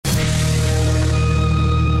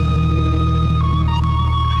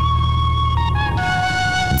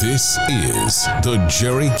This is the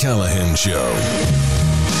Gerry Callahan Show.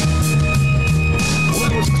 Well,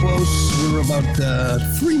 that was close. We were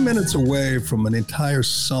about 3 minutes away from an entire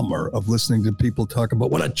summer of listening to people talk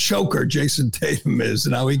about what a choker Jason Tatum is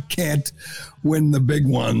and how he can't win the big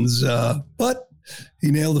ones. But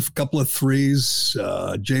he nailed a couple of threes.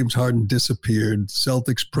 James Harden disappeared.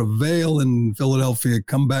 Celtics prevail in Philadelphia,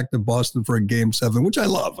 come back to Boston for a game 7, which I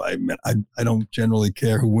love. I don't generally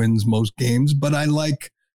care who wins most games, but I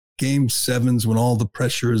like game 7s when all the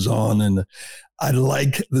pressure is on, and I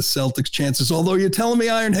like the Celtics' chances. Although you're telling me,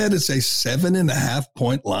 Ironhead, it's a 7.5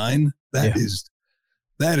 point line. That is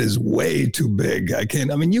way too big.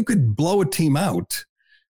 You could blow a team out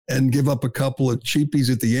and give up a couple of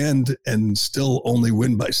cheapies at the end and still only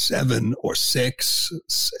win by 7 or 6.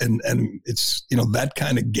 And it's, that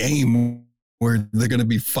kind of game where they're going to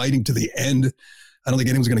be fighting to the end. I don't think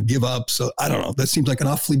anyone's going to give up. So I don't know. That seems like an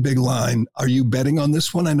awfully big line. Are you betting on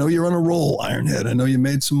this one? I know you're on a roll, Ironhead. I know you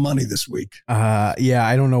made some money this week. Yeah,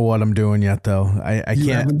 I don't know what I'm doing yet, though. I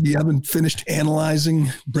can't. You haven't finished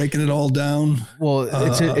analyzing, breaking it all down? Well,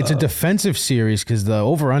 it's a defensive series because the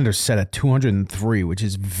over-under set at 203, which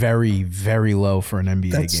is very, very low for an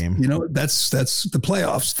NBA game. That's the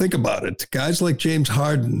playoffs. Think about it. Guys like James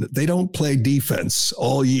Harden, they don't play defense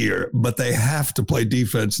all year, but they have to play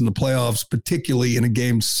defense in the playoffs, particularly in a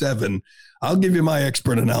game 7. I'll give you my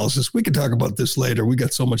expert analysis. We can talk about this later. We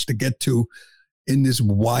got so much to get to in this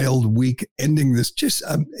wild week ending this.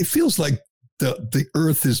 It feels like the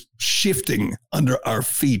earth is shifting under our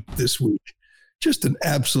feet this week. Just an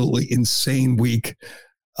absolutely insane week.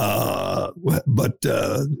 I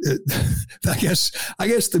guess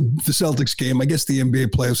the Celtics game, I guess the NBA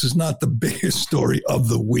playoffs is not the biggest story of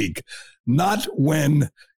the week. Not when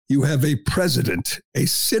you have a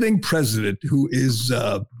sitting president who is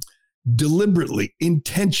deliberately,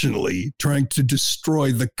 intentionally trying to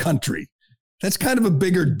destroy the country. That's kind of a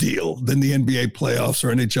bigger deal than the NBA playoffs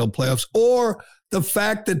or NHL playoffs, or the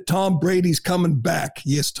fact that Tom Brady's coming back.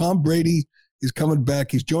 Yes, Tom Brady is coming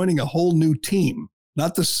back. He's joining a whole new team.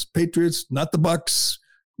 Not the Patriots, not the Bucks,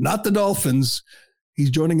 not the Dolphins. He's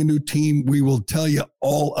joining a new team. We will tell you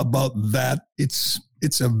all about that. It's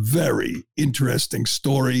a very interesting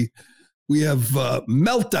story. We have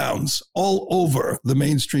meltdowns all over the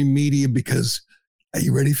mainstream media because, are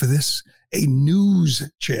you ready for this? A news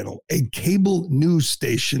channel, a cable news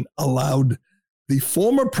station allowed the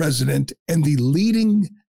former president and the leading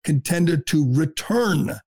contender to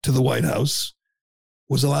return to the White House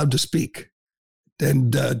was allowed to speak.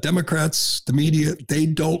 And Democrats, the media, they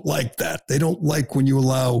don't like that. They don't like when you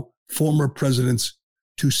allow former presidents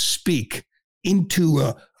to speak into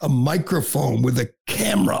a microphone with a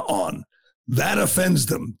camera on. That offends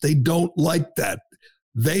them. They don't like that.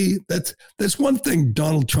 That's one thing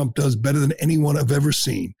Donald Trump does better than anyone I've ever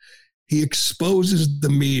seen. He exposes the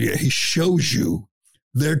media. He shows you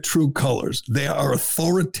their true colors. They are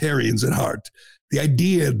authoritarians at heart. The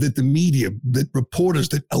idea that the media, that reporters,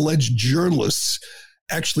 that alleged journalists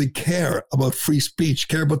actually care about free speech,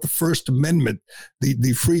 care about the First Amendment,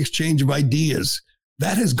 the free exchange of ideas,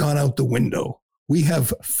 that has gone out the window. We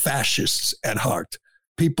have fascists at heart,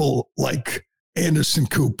 people like Anderson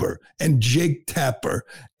Cooper and Jake Tapper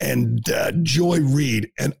and Joy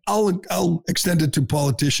Reid, and I'll extend it to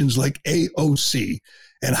politicians like AOC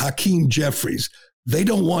and Hakeem Jeffries. They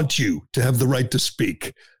don't want you to have the right to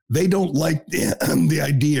speak. They don't like the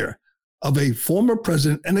idea of a former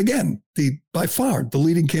president, and again, by far the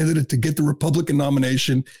leading candidate to get the Republican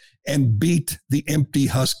nomination and beat the empty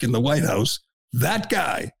husk in the White House. That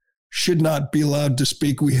guy should not be allowed to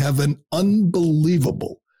speak. We have an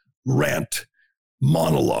unbelievable rant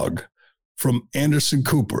monologue from Anderson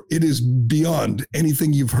Cooper. It is beyond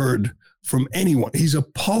anything you've heard from anyone. He's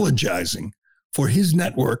apologizing for his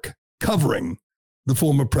network covering the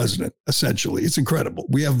former president, essentially. It's incredible.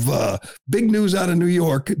 We have big news out of New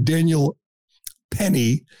York. Daniel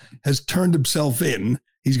Penny has turned himself in.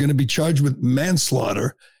 He's going to be charged with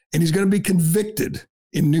manslaughter, and he's going to be convicted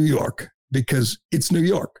in New York because it's New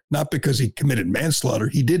York, not because he committed manslaughter.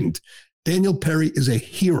 He didn't. Daniel Penny is a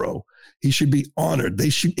hero. He should be honored. He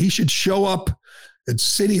should show up at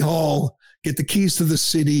City Hall, get the keys to the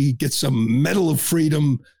city, get some Medal of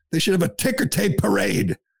Freedom. They should have a ticker tape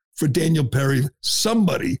parade for Daniel Penny.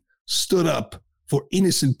 Somebody stood up for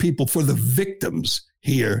innocent people, for the victims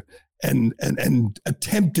here, and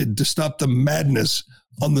attempted to stop the madness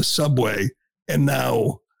on the subway. And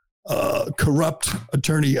now corrupt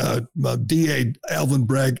attorney DA Alvin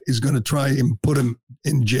Bragg is going to try and put him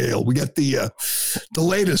in jail. We got the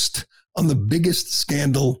latest on the biggest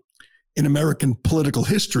scandal in American political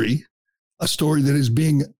history, a story that is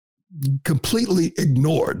being completely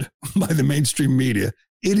ignored by the mainstream media.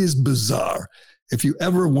 It is bizarre. If you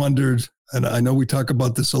ever wondered, and I know we talk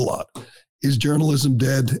about this a lot, is journalism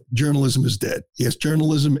dead? Journalism is dead. Yes,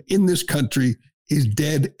 journalism in this country is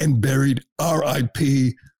dead and buried.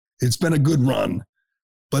 R.I.P. It's been a good run.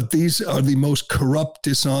 But these are the most corrupt,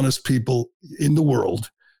 dishonest people in the world,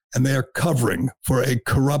 and they are covering for a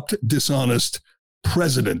corrupt, dishonest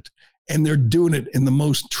president. And they're doing it in the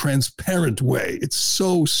most transparent way. It's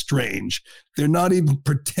so strange. They're not even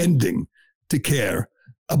pretending to care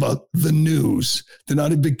about the news. They're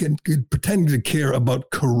not even pretending to care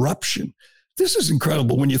about corruption. This is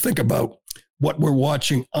incredible when you think about what we're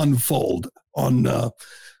watching unfold on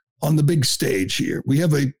the big stage here. We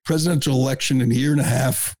have a presidential election in a year and a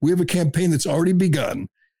half. We have a campaign that's already begun,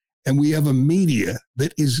 and we have a media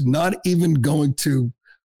that is not even going to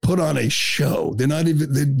put on a show.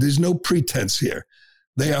 There's no pretense here.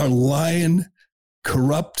 They are lying,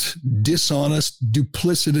 corrupt, dishonest,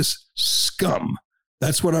 duplicitous scum.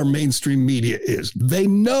 That's what our mainstream media is. They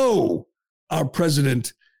know our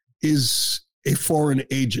president is a foreign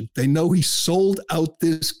agent. They know he sold out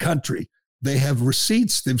this country. They have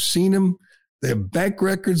receipts. They've seen him. They have bank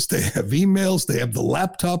records. They have emails. They have the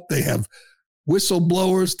laptop. They have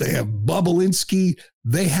whistleblowers. They have Bobulinski.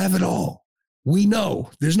 They have it all. We know.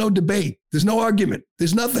 There's no debate. There's no argument.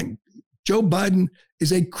 There's nothing. Joe Biden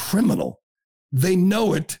is a criminal. They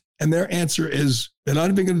know it. And their answer is, they're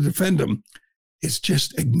not even going to defend him. It's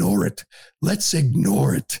just ignore it. Let's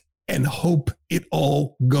ignore it and hope it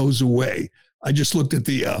all goes away. I just looked at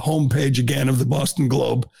the homepage again of the Boston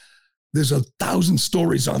Globe. There's 1,000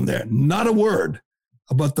 stories on there. Not a word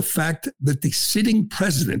about the fact that the sitting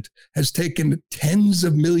president has taken tens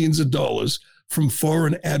of millions of dollars from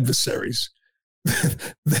foreign adversaries.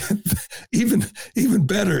 Even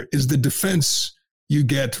better is the defense you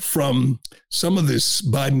get from some of this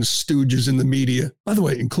Biden stooges in the media, by the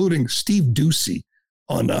way, including Steve Doocy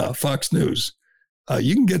on Fox News.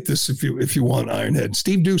 You can get this if you want, Ironhead.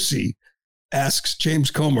 Steve Doocy asks James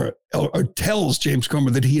Comer, or tells James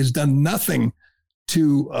Comer, that he has done nothing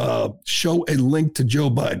to show a link to Joe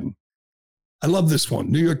Biden. I love this one.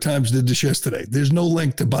 New York Times did this yesterday. There's no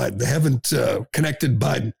link to Biden. They haven't connected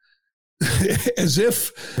Biden. As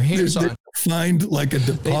if they find like a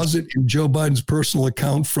deposit in Joe Biden's personal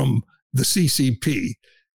account from the CCP,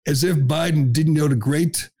 as if Biden didn't go to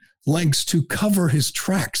great lengths to cover his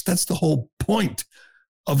tracks. That's the whole point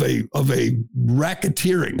of a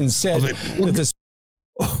racketeering,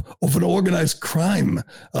 of an organized crime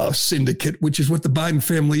syndicate, which is what the Biden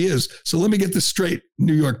family is. So let me get this straight,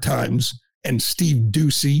 New York Times and Steve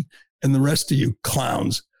Doocy and the rest of you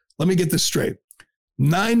clowns. Let me get this straight.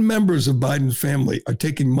 9 members of Biden's family are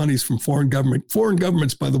taking monies from foreign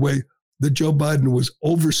governments, by the way, that Joe Biden was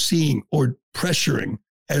overseeing or pressuring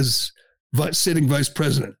as sitting vice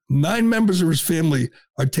president. 9 members of his family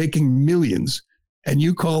are taking millions, and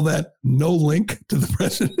you call that no link to the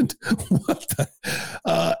president? What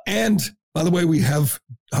the? And by the way, we have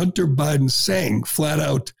Hunter Biden saying flat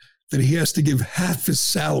out that he has to give half his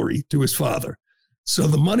salary to his father. So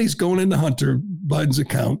the money's going into Hunter Biden's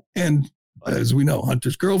account, and as we know,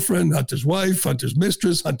 Hunter's girlfriend, Hunter's wife, Hunter's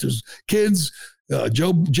mistress, Hunter's kids,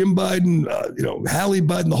 Jim Biden, Hallie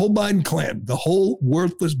Biden, the whole Biden clan, the whole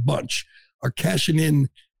worthless bunch are cashing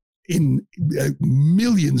in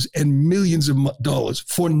millions and millions of dollars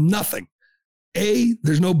for nothing. A,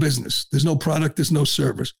 there's no business, there's no product, there's no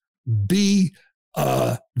service. B,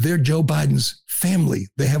 they're Joe Biden's family.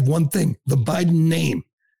 They have one thing, the Biden name.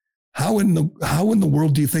 How in the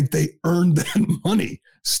world do you think they earned that money?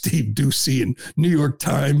 Steve Doocy and New York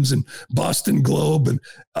Times and Boston Globe and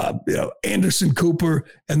Anderson Cooper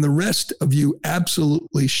and the rest of you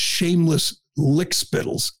absolutely shameless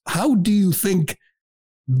lickspittles. What do you think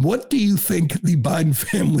the Biden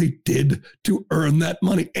family did to earn that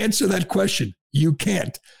money? Answer that question. You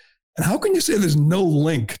can't. And how can you say there's no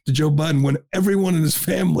link to Joe Biden when everyone in his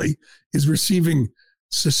family is receiving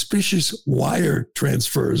suspicious wire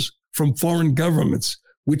transfers from foreign governments,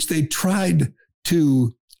 which they tried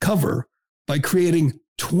to cover by creating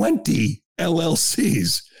 20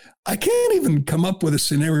 LLCs? I can't even come up with a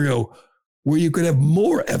scenario where you could have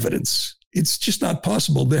more evidence. It's just not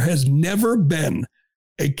possible. There has never been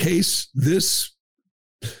a case this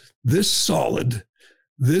solid,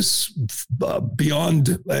 this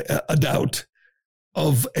beyond a doubt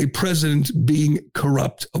of a president being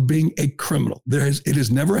corrupt, of being a criminal. It has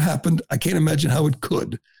never happened. I can't imagine how it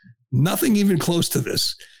could. Nothing even close to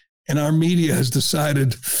this. And our media has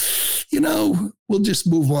decided, we'll just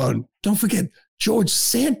move on. Don't forget George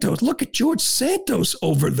Santos. Look at George Santos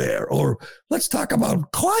over there. Or let's talk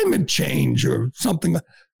about climate change or something.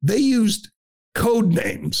 They used code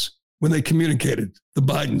names when they communicated. The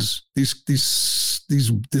Bidens,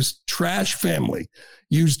 this trash family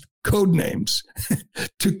used code names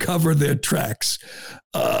to cover their tracks.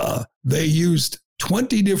 They used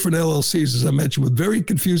 20 different LLCs, as I mentioned, with very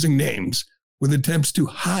confusing names, with attempts to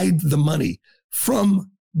hide the money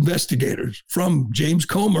from investigators, from James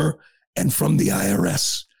Comer, and from the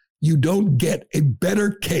IRS. You don't get a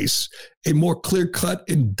better case, a more clear-cut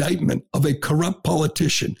indictment of a corrupt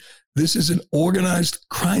politician. This is an organized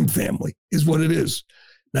crime family, is what it is.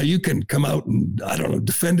 Now, you can come out and, I don't know,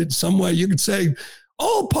 defend it some way. You could say,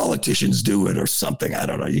 all politicians do it or something. I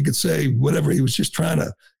don't know. You could say whatever. He was just trying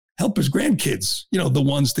to help his grandkids, the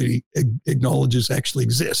ones that he acknowledges actually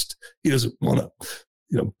exist. He doesn't want to,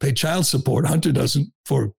 pay child support. Hunter doesn't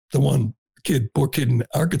for the one kid, poor kid in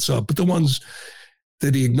Arkansas, but the ones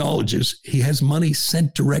that he acknowledges, he has money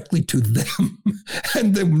sent directly to them.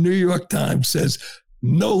 And the New York Times says,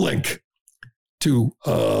 no link to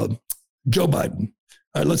Joe Biden.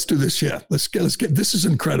 All right, let's do this. Yeah, let's get, this is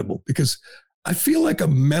incredible because I feel like a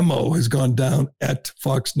memo has gone down at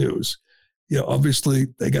Fox News. Obviously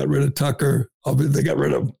they got rid of Tucker. They got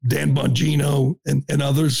rid of Dan Bongino and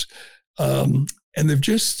others. And they've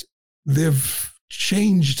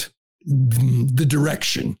changed the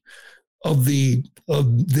direction of the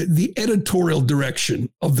editorial direction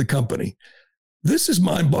of the company. This is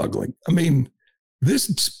mind-boggling. I mean,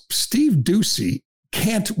 this Steve Doocy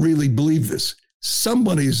can't really believe this.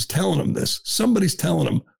 Somebody's telling him this. Somebody's telling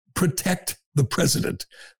him, protect the president.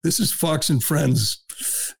 This is Fox and Friends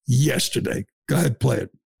yesterday. Go ahead, play it.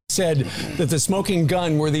 Said that the smoking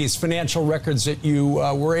gun were these financial records that you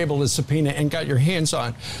were able to subpoena and got your hands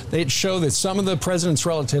on. They show that some of the president's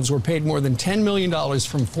relatives were paid more than $10 million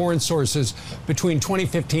from foreign sources between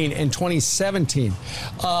 2015 and 2017.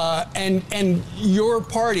 And your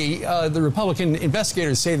party, the Republican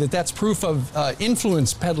investigators, say that that's proof of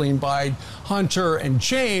influence peddling by Hunter and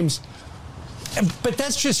James. But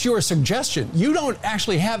that's just your suggestion. You don't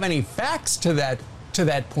actually have any facts to that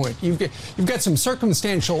point. You've got some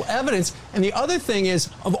circumstantial evidence. And the other thing is,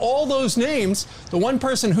 of all those names, the one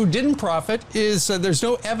person who didn't profit is there's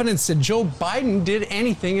no evidence that Joe Biden did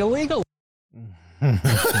anything illegal.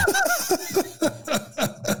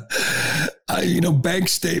 Bank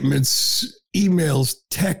statements, emails,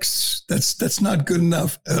 texts, that's not good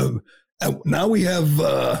enough. Now we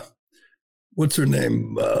have, what's her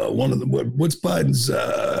name? What's Biden's,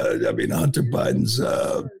 Hunter Biden's,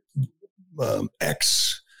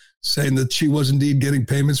 ex saying that she was indeed getting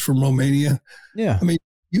payments from Romania. Yeah. I mean,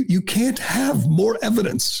 you can't have more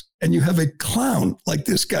evidence. And you have a clown like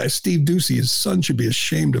this guy, Steve Doocy. His son should be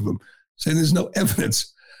ashamed of him, saying there's no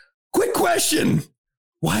evidence. Quick question.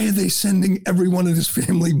 Why are they sending everyone in his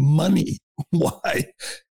family money? Why?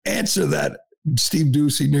 Answer that, Steve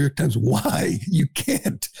Doocy, New York Times. Why? You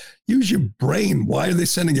can't. Use your brain. Why are they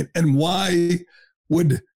sending it? And why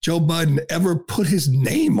would Joe Biden ever put his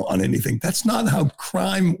name on anything? That's not how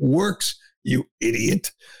crime works, you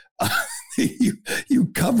idiot. You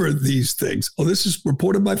cover these things. Oh, this is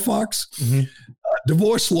reported by Fox. Mm-hmm.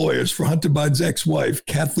 Divorce lawyers for Hunter Biden's ex-wife,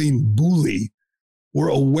 Kathleen Booley, were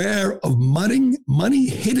aware of money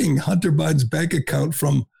hitting Hunter Biden's bank account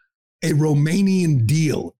from a Romanian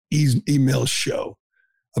deal, emails show,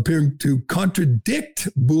 appearing to contradict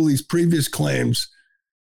Booley's previous claims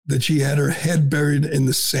that she had her head buried in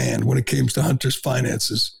the sand when it came to Hunter's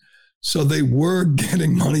finances. So they were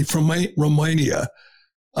getting money from Romania.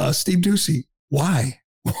 Steve Doocy, why?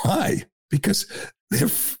 Why? Because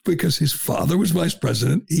his father was vice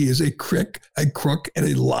president. He is a crook and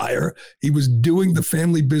a liar. He was doing the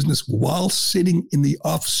family business while sitting in the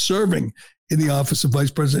office, serving in the office of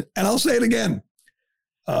vice president. And I'll say it again.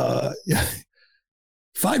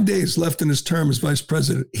 5 days left in his term as vice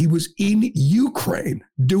president. He was in Ukraine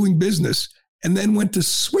doing business and then went to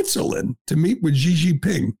Switzerland to meet with Xi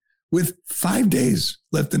Jinping with 5 days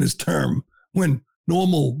left in his term, when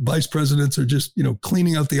normal vice presidents are just,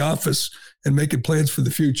 cleaning out the office and making plans for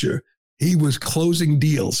the future. He was closing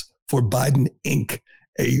deals for Biden Inc.,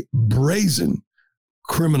 a brazen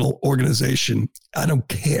criminal organization. I don't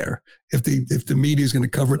care if the media is going to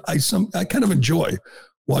cover it. I kind of enjoy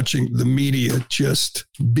watching the media just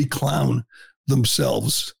beclown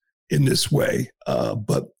themselves in this way.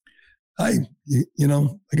 But I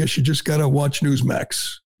guess you just got to watch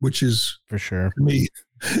Newsmax, which is for sure me.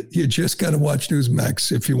 You just got to watch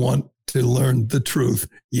Newsmax if you want to learn the truth.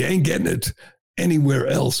 You ain't getting it anywhere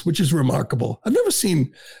else, which is remarkable. I've never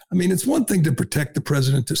seen, it's one thing to protect the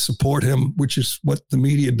president, to support him, which is what the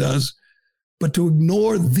media does, but to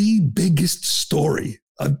ignore the biggest story,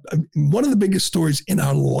 one of the biggest stories in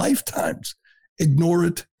our lifetimes, ignore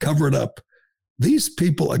it, cover it up. These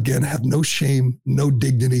people, again, have no shame, no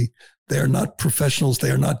dignity. They are not professionals.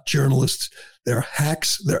 They are not journalists. They're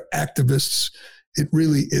hacks. They're activists. It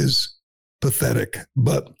really is pathetic.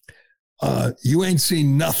 But you ain't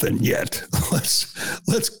seen nothing yet.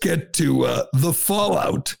 Let's get to the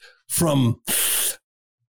fallout from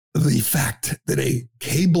the fact that a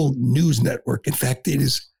cable news network, in fact, that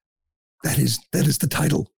is the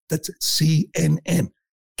title. That's CNN,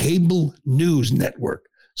 Cable News Network.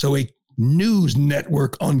 So a news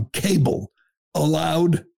network on cable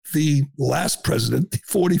allowed the last president, the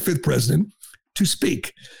 45th president, to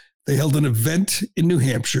speak. They held an event in New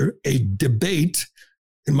Hampshire, a debate,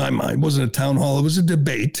 in my mind, wasn't a town hall, it was a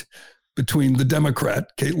debate between the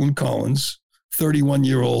Democrat, Caitlin Collins,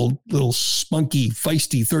 31-year-old, little spunky,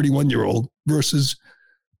 feisty 31-year-old, versus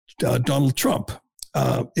Donald Trump.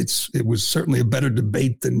 It was certainly a better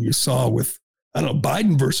debate than you saw with,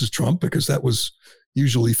 Biden versus Trump, because that was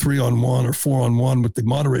usually 3-on-1 or 4-on-1 with the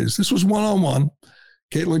moderators. This was 1-on-1,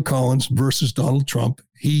 Caitlin Collins versus Donald Trump.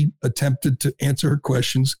 He attempted to answer her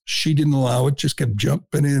questions. She didn't allow it, just kept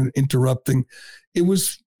jumping in and interrupting. It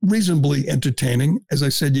was reasonably entertaining. As I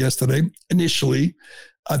said yesterday, initially,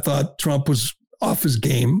 I thought Trump was off his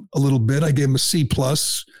game a little bit. I gave him a C+.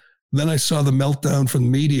 Then I saw the meltdown from the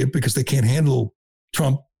media because they can't handle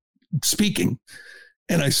Trump speaking.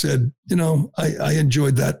 And I said, I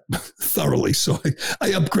enjoyed that thoroughly. So I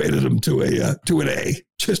upgraded him to an A,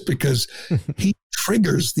 just because he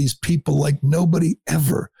triggers these people like nobody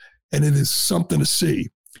ever. And it is something to see.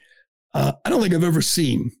 I don't think I've ever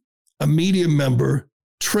seen a media member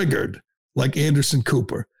triggered like Anderson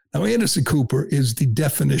Cooper. Now, Anderson Cooper is the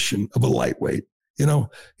definition of a lightweight.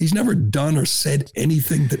 He's never done or said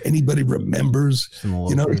anything that anybody remembers.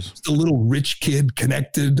 He's just a little rich kid,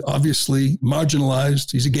 connected, obviously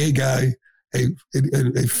marginalized. He's a gay guy,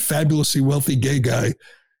 a fabulously wealthy gay guy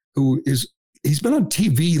he's been on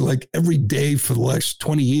TV like every day for the last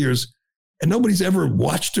 20 years, and nobody's ever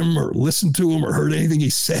watched him or listened to him or heard anything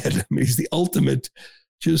he said. I mean, he's the ultimate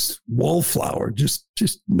just wallflower, just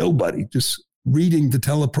nobody, just reading the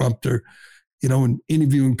teleprompter, and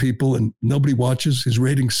interviewing people, and nobody watches. His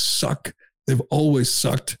ratings suck. They've always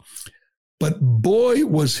sucked. But boy,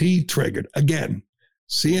 was he triggered. Again,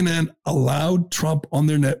 CNN allowed Trump on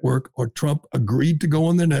their network, or Trump agreed to go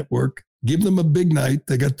on their network, give them a big night.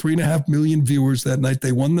 They got 3.5 million viewers that night.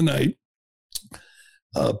 They won the night.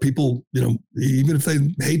 People, even if they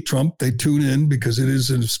hate Trump, they tune in because it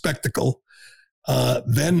is a spectacle.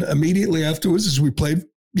 Then immediately afterwards, as we played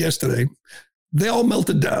yesterday, they all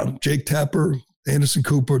melted down. Jake Tapper, Anderson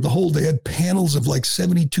Cooper, they had panels of like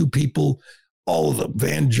 72 people, all of them.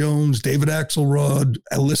 Van Jones, David Axelrod,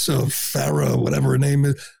 Alyssa Farah, whatever her name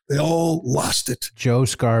is. They all lost it. Joe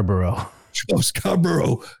Scarborough.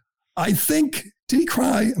 I think, did he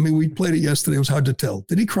cry? I mean, we played it yesterday. It was hard to tell.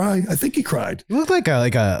 Did he cry? I think he cried. He looked like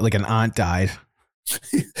an aunt died.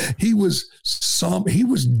 He was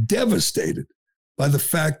devastated by the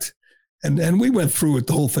fact, and we went through it,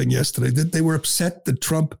 the whole thing yesterday, that they were upset that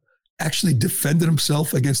Trump actually defended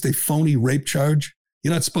himself against a phony rape charge.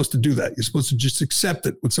 You're not supposed to do that. You're supposed to just accept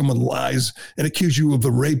it when someone lies and accuse you of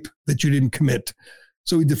the rape that you didn't commit.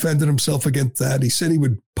 So he defended himself against that. He said he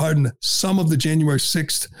would pardon some of the January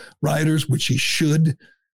 6th rioters, which he should,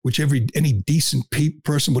 which any decent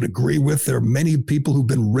person would agree with. There are many people who've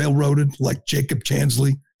been railroaded, like Jacob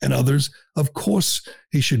Chansley and others. Of course,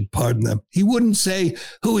 he should pardon them. He wouldn't say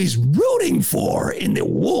who he's rooting for in the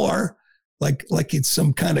war, like it's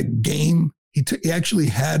some kind of game. He actually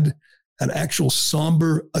had an actual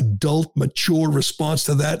somber, adult, mature response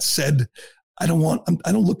to that, said, I don't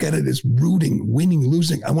look at it as rooting, winning,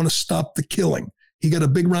 losing. I want to stop the killing. He got a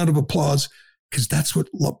big round of applause because that's what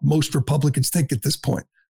most Republicans think at this point.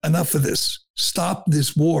 Enough of this. Stop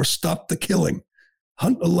this war. Stop the killing.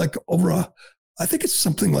 I think it's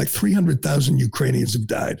something like 300,000 Ukrainians have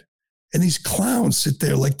died. And these clowns sit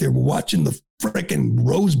there like they're watching the freaking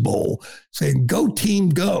Rose Bowl saying, go team,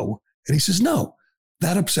 go. And he says, no,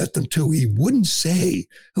 that upset them too. He wouldn't say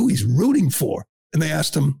who he's rooting for. And they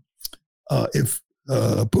asked him if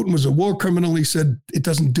Putin was a war criminal. He said, it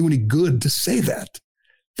doesn't do any good to say that.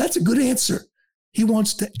 That's a good answer. He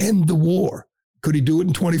wants to end the war. Could he do it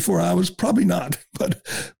in 24 hours? Probably not.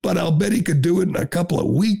 But I'll bet he could do it in a couple of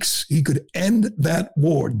weeks. He could end that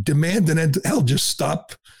war, demand an end. Hell, just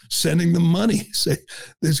stop sending them money. Say,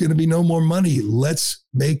 there's going to be no more money. Let's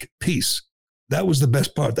make peace. That was the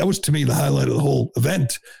best part. That was, to me, the highlight of the whole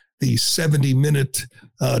event, the 70-minute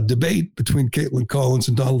debate between Caitlin Collins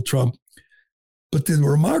and Donald Trump. But the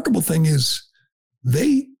remarkable thing is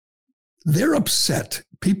they're upset.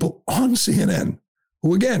 People on CNN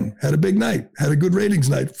who again had a big night, had a good ratings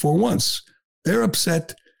night for once. They're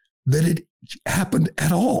upset that it happened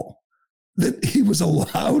at all, that he was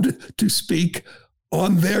allowed to speak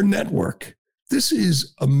on their network. This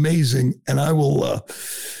is amazing. And I will,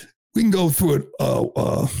 we can go through it,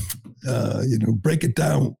 break it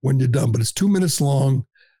down when you're done, but it's 2 minutes long.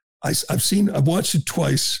 I've watched it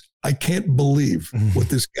twice. I can't believe what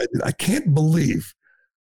this guy did. I can't believe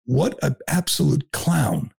what an absolute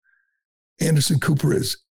clown Anderson Cooper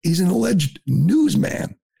is. He's an alleged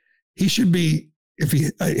newsman. He should be, if he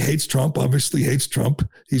hates Trump, obviously hates Trump.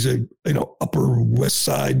 He's a Upper West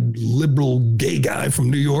Side liberal gay guy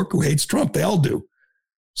from New York who hates Trump. They all do.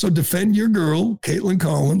 So defend your girl, Caitlin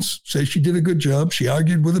Collins. Say she did a good job. She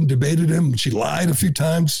argued with him, debated him. She lied a few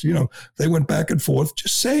times. They went back and forth.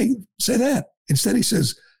 Just say that. Instead, he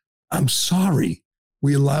says, "I'm sorry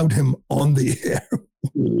we allowed him on the air."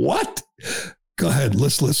 What? Go ahead.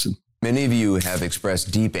 Let's listen. Many of you have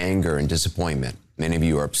expressed deep anger and disappointment. Many of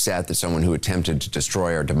you are upset that someone who attempted to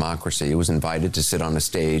destroy our democracy was invited to sit on a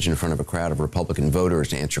stage in front of a crowd of Republican voters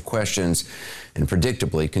to answer questions and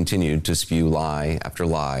predictably continued to spew lie after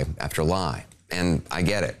lie after lie. And I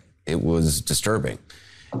get it. It was disturbing.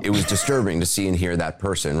 It was disturbing to see and hear that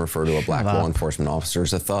person refer to a black law enforcement officer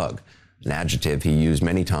as a thug, an adjective he used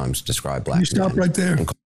many times to describe black men. Can you stop right there?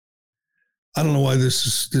 I don't know why this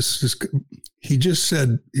is. He just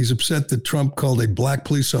said he's upset that Trump called a black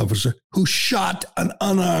police officer who shot an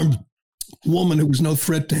unarmed woman who was no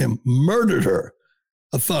threat to him, murdered her,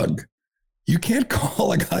 a thug. You can't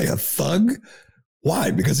call a guy a thug.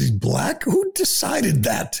 Why? Because he's black? Who decided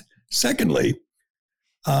that? Secondly,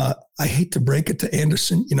 I hate to break it to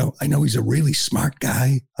Anderson. I know he's a really smart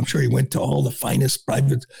guy. I'm sure he went to all the finest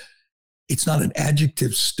private. It's not an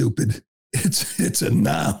adjective, stupid. It's a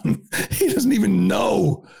noun. He doesn't even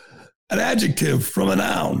know an adjective from a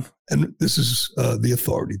noun. And this is the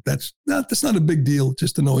authority. That's not a big deal. It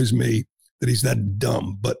just annoys me that he's that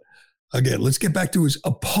dumb. But again, let's get back to his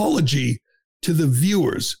apology to the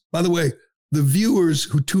viewers. By the way, the viewers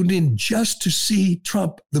who tuned in just to see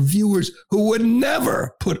Trump, the viewers who would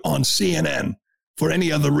never put on CNN for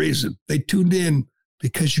any other reason. They tuned in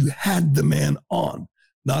because you had the man on.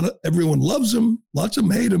 Not everyone loves him. Lots of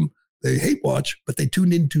them hate him. They hate watch, but they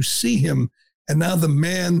tuned in to see him. And now the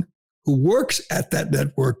man who works at that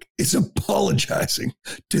network is apologizing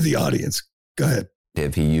to the audience. Go ahead.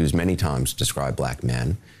 He used many times to describe black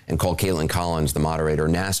men and called Caitlin Collins, the moderator,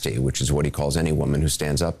 nasty, which is what he calls any woman who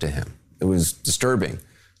stands up to him. It was disturbing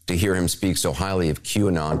to hear him speak so highly of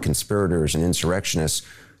QAnon conspirators and insurrectionists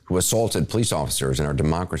who assaulted police officers in our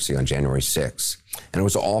democracy on January 6th. And it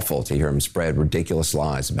was awful to hear him spread ridiculous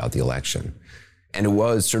lies about the election. And it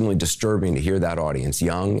was certainly disturbing to hear that audience,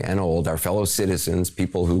 young and old, our fellow citizens,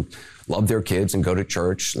 people who love their kids and go to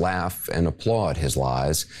church, laugh and applaud his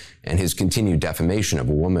lies and his continued defamation of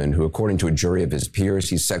a woman who, according to a jury of his peers,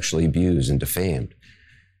 he sexually abused and defamed.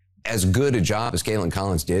 As good a job as Caitlin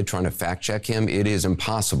Collins did trying to fact check him, it is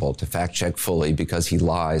impossible to fact check fully because he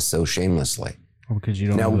lies so shamelessly. Because you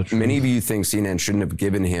don't know the truth. Many of you think CNN shouldn't have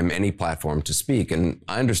given him any platform to speak, and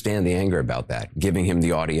I understand the anger about that, giving him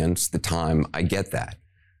the audience, the time, I get that.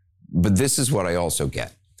 But this is what I also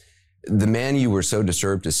get. The man you were so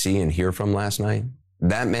disturbed to see and hear from last night,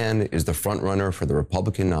 that man is the front runner for the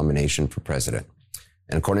Republican nomination for president.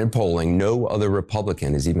 And according to polling, no other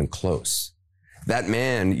Republican is even close. That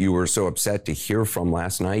man you were so upset to hear from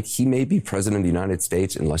last night, he may be president of the United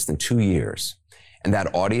States in less than 2 years. And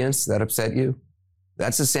that audience that upset you,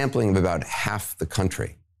 that's a sampling of about half the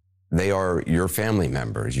country. They are your family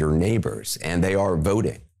members, your neighbors, and they are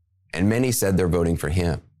voting. And many said they're voting for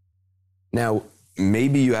him. Now,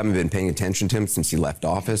 maybe you haven't been paying attention to him since he left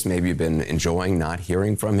office. Maybe you've been enjoying not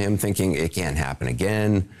hearing from him, thinking it can't happen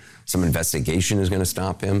again. Some investigation is going to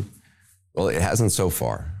stop him. Well, it hasn't so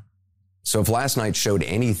far. So if last night showed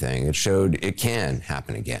anything, it showed it can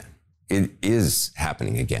happen again. It is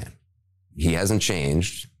happening again. He hasn't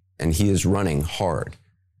changed, and he is running hard.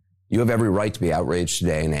 You have every right to be outraged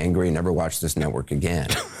today and angry and never watch this network again.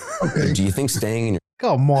 Okay. Do you think staying in your...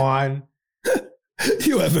 Come on.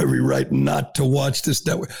 You have every right not to watch this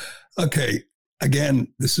network. Okay.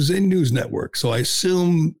 Again, this is a news network, so I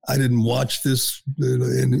assume I didn't watch this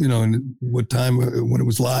in what time when it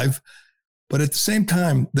was live. But at the same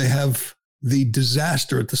time, they have the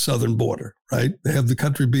disaster at the southern border, right? They have the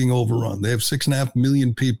country being overrun. They have 6.5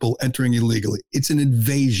 million people entering illegally. It's an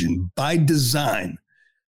invasion by design.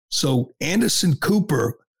 So Anderson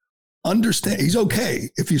Cooper, he's okay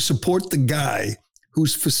if you support the guy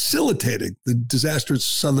who's facilitating the disastrous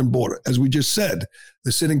southern border. As we just said,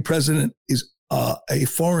 the sitting president is a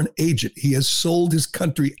foreign agent. He has sold his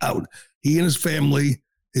country out He and his family,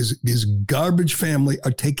 his garbage family,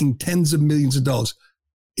 are taking tens of millions of dollars.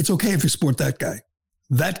 It's okay if you support that guy.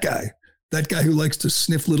 That guy who likes to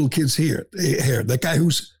sniff little kids' hair, that guy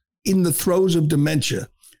who's in the throes of dementia,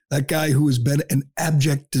 that guy who has been an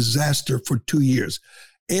abject disaster for 2 years.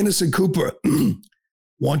 Anderson Cooper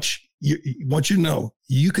wants you to know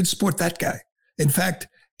you can support that guy. In fact,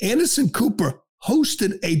 Anderson Cooper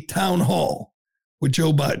hosted a town hall with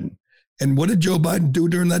Joe Biden. And what did Joe Biden do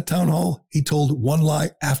during that town hall? He told one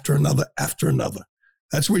lie after another after another.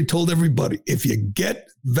 That's where he told everybody, if you get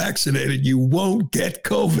vaccinated, you won't get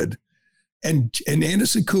COVID. And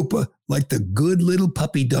Anderson Cooper, like the good little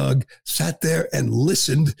puppy dog, sat there and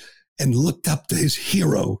listened and looked up to his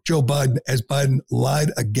hero, Joe Biden, as Biden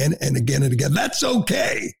lied again and again and again. That's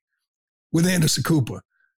okay with Anderson Cooper.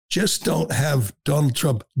 Just don't have Donald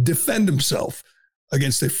Trump defend himself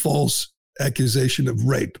against a false accusation of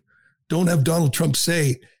rape. Don't have Donald Trump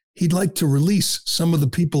say he'd like to release some of the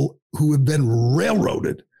people who have been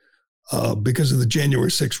railroaded because of the January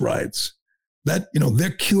 6th riots. That,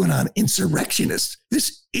 they're QAnon insurrectionists.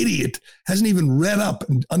 This idiot hasn't even read up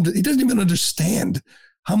and he doesn't even understand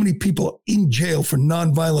how many people are in jail for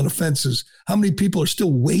nonviolent offenses, how many people are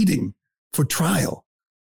still waiting for trial.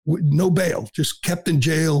 No bail, just kept in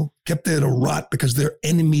jail, kept there to rot because they're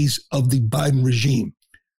enemies of the Biden regime.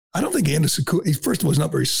 I don't think Anderson Cooper, first of all, he's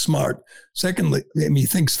not very smart. Secondly, he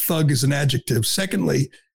thinks thug is an adjective.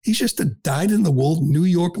 Secondly, he's just a dyed-in-the-wool New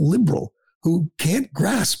York liberal who can't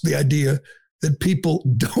grasp the idea that people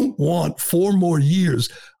don't want 4 more years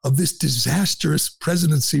of this disastrous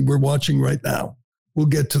presidency we're watching right now. We'll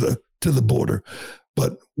get to the border.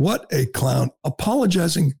 But what a clown,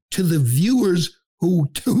 apologizing to the viewers who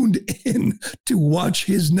tuned in to watch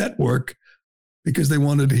his network because they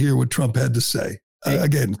wanted to hear what Trump had to say.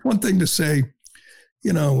 Again, one thing to say,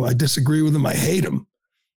 I disagree with him, I hate him.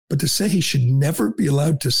 But to say he should never be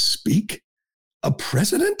allowed to speak, a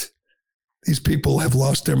president? These people have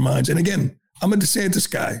lost their minds. And again, I'm a DeSantis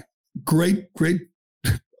guy. Great.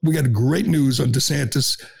 We got great news on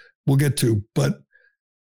DeSantis we'll get to. But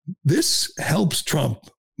this helps Trump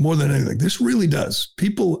more than anything. This really does.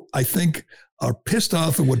 People, I think, are pissed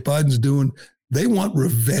off at what Biden's doing. They want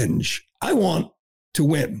revenge. I want to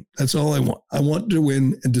win. That's all I want. I want to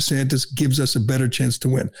win, and DeSantis gives us a better chance to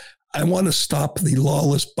win. I want to stop the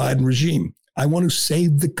lawless Biden regime. I want to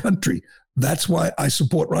save the country. That's why I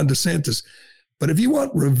support Ron DeSantis. But if you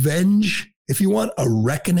want revenge, if you want a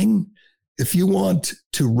reckoning, if you want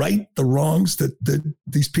to right the wrongs that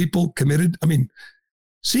these people committed,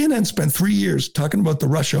 CNN spent 3 years talking about the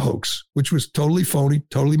Russia hoax, which was totally phony,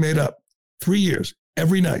 totally made up. 3 years,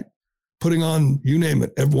 every night, putting on, you name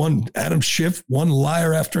it, one Adam Schiff, one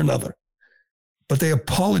liar after another. But they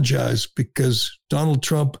apologize because Donald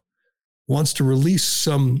Trump wants to release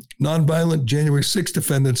some nonviolent January 6th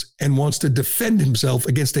defendants and wants to defend himself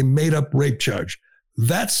against a made-up rape charge.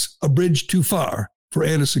 That's a bridge too far for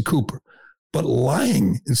Anderson Cooper. But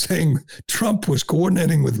lying and saying Trump was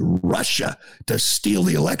coordinating with Russia to steal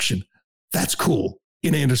the election, that's cool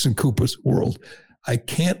in Anderson Cooper's world. I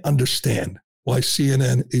can't understand why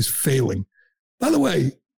CNN is failing. By the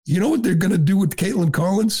way, you know what they're going to do with Caitlin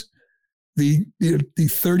Collins? The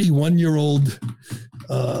 31-year-old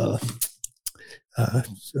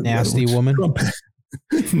nasty woman.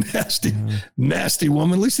 Nasty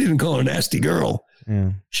woman. At least he didn't call her a nasty girl.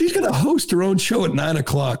 Yeah. She's going to host her own show at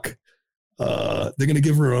 9:00. They're going to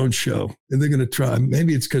give her her own show, and they're going to try.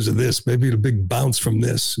 Maybe it's because of this. Maybe a big bounce from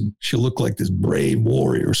this, and she'll look like this brave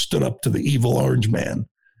warrior stood up to the evil orange man.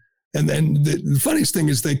 And then the funniest thing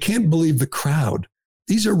is they can't believe the crowd.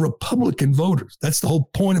 These are Republican voters. That's the whole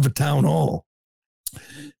point of a town hall.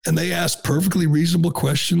 And they asked perfectly reasonable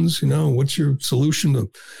questions. What's your solution to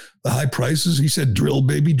the high prices? He said, drill,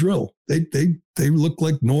 baby, drill. They look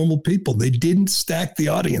like normal people. They didn't stack the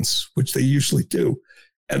audience, which they usually do.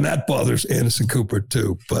 And that bothers Anderson Cooper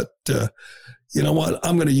too. But you know what?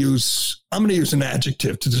 I'm going to use an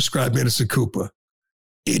adjective to describe Anderson Cooper.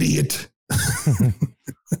 Idiot.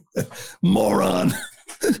 Moron.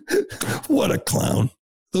 What a clown.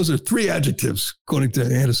 Those are 3 adjectives, according to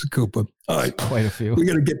Anderson Cooper. All right. Quite a few.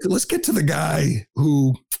 Let's get to the guy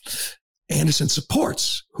who Anderson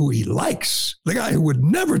supports, who he likes, the guy who would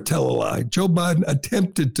never tell a lie. Joe Biden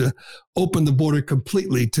attempted to open the border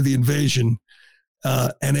completely to the invasion,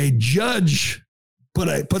 and a judge put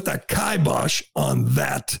the kibosh on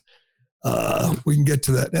that. We can get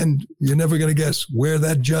to that. And you're never going to guess where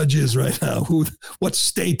that judge is right now, what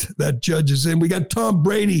state that judge is in. We got Tom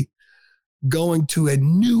Brady going to a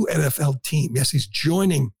new NFL team. Yes, he's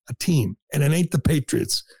joining a team, and it ain't the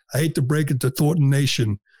Patriots. I hate to break it to Thornton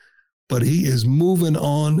Nation, but he is moving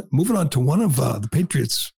on to one of the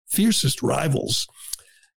Patriots' fiercest rivals.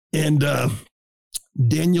 And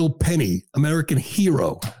Daniel Penny, American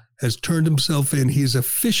hero, has turned himself in. He's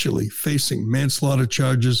officially facing manslaughter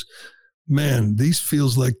charges. Man, these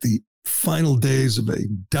feels like the final days of a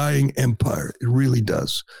dying empire. It really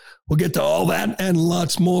does. We'll get to all that and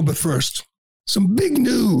lots more, but first, some big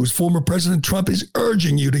news. Former President Trump is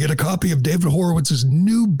urging you to get a copy of David Horowitz's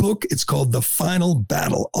new book. It's called The Final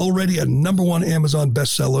Battle. Already a #1 Amazon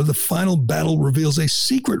bestseller, The Final Battle reveals a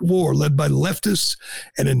secret war led by leftists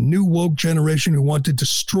and a new woke generation who want to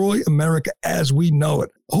destroy America as we know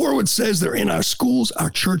it. Horowitz says they're in our schools, our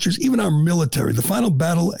churches, even our military. The Final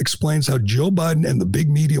Battle explains how Joe Biden and the big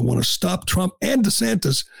media want to stop Trump and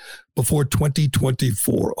DeSantis before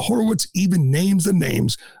 2024. Horowitz even names the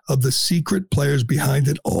names of the secret players behind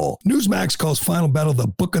it all. Newsmax calls Final Battle the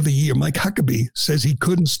book of the year. Mike Huckabee says he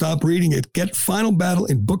couldn't stop reading it. Get Final Battle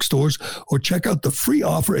in bookstores or check out the free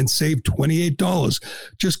offer and save $28.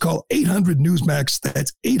 Just call 800-NEWSMAX.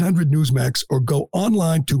 That's 800-NEWSMAX, or go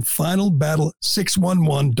online to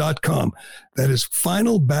finalbattle611.com. That is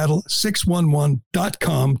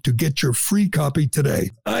finalbattle611.com to get your free copy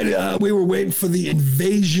today. We were waiting for the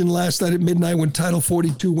invasion last night at midnight when Title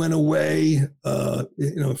 42 went away.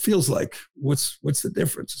 It feels like, what's the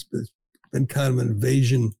difference? It's been kind of an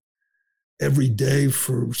invasion every day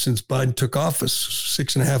since Biden took office.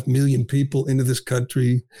 6.5 million people into this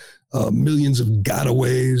country, millions of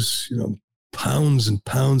gotaways, pounds and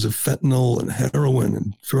pounds of fentanyl and heroin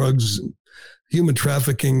and drugs and human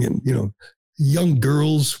trafficking and, young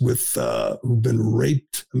girls who've been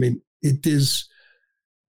raped. I mean, it is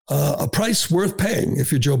a price worth paying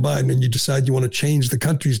if you're Joe Biden and you decide you want to change the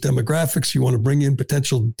country's demographics. You want to bring in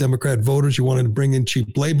potential Democrat voters. You want to bring in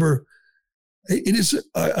cheap labor. It is,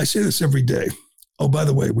 I say this every day. Oh, by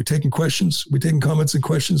the way, we're taking questions. We're taking comments and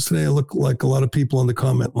questions today. I look like a lot of people on the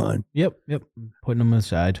comment line. Yep. Putting them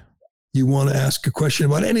aside. You want to ask a question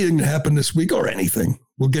about anything that happened this week or anything.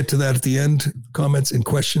 We'll get to that at the end. Comments and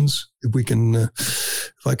questions. If we can,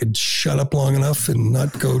 if I could shut up long enough and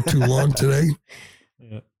not go too long today.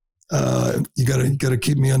 Yeah. You gotta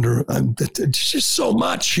keep me under. It's just so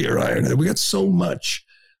much here, Iron. We got so much.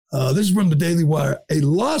 This is from the Daily Wire. A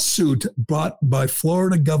lawsuit brought by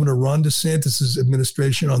Florida Governor Ron DeSantis'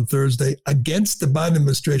 administration on Thursday against the Biden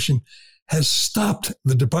administration has stopped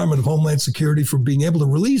the Department of Homeland Security from being able to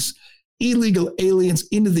release illegal aliens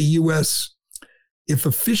into the U.S. if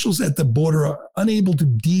officials at the border are unable to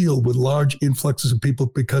deal with large influxes of people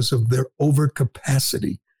because of their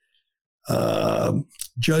overcapacity.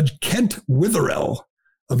 Judge Kent Witherell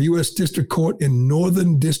of U.S. District Court in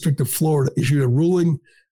Northern District of Florida issued a ruling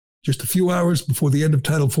just a few hours before the end of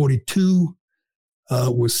Title 42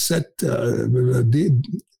 was set.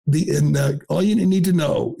 All you need to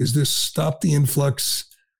know is this stopped the influx,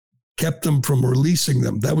 kept them from releasing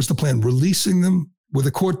them. That was the plan, releasing them with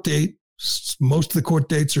a court date. Most of the court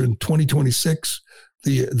dates are in 2026.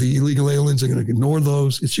 The illegal aliens are going to ignore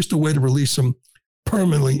those. It's just a way to release them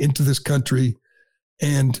permanently into this country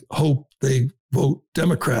and hope they vote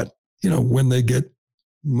Democrat, when they get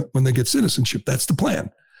citizenship. That's the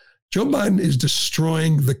plan. Joe Biden is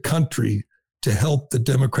destroying the country to help the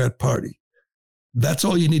Democrat Party. That's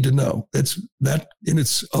all you need to know. That in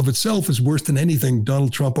itself is worse than anything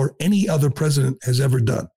Donald Trump or any other president has ever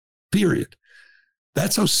done, period.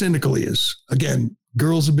 That's how cynical he is. Again,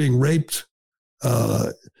 girls are being raped.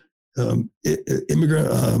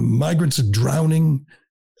 Migrants are drowning.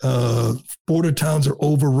 Border towns are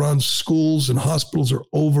overrun. Schools and hospitals are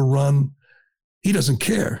overrun. He doesn't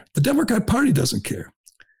care. The Democrat Party doesn't care.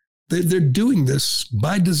 They're doing this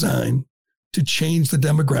by design to change the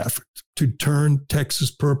demographic, to turn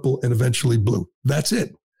Texas purple and eventually blue. That's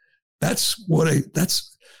it. That's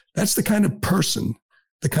the kind of person,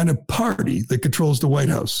 the kind of party that controls the White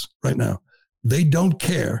House right now. They don't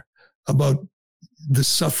care about the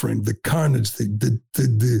suffering, the carnage, the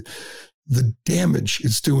damage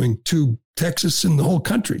it's doing to Texas and the whole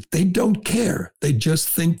country. They don't care. They just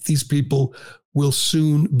think these people will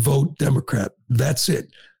soon vote Democrat. That's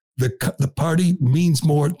it. The party means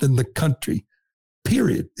more than the country,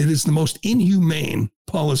 period. It is the most inhumane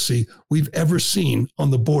policy we've ever seen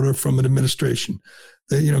on the border from an administration.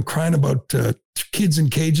 They're, crying about kids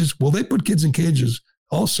in cages. Well, they put kids in cages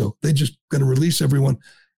also. They're just going to release everyone.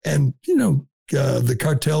 And, the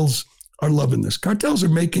cartels are loving this. Cartels are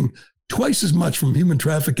making twice as much from human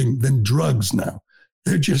trafficking than drugs now.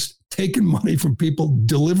 They're just taking money from people,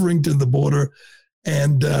 delivering to the border.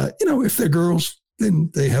 And, if they're girls,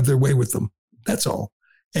 then they have their way with them. That's all.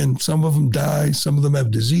 And some of them die. Some of them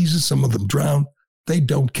have diseases. Some of them drown. They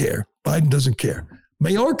don't care. Biden doesn't care.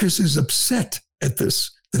 Mayorkas is upset at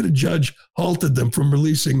this, that a judge halted them from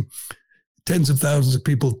releasing tens of thousands of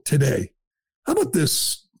people today. How about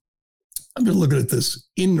this? I'm just looking at this.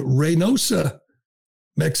 In Reynosa,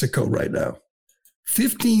 Mexico right now,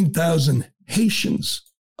 15,000 Haitians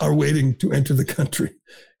are waiting to enter the country.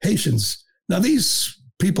 Haitians. Now, these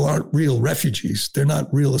people aren't real refugees. They're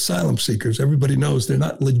not real asylum seekers. Everybody knows they're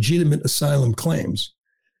not legitimate asylum claims.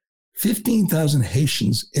 15,000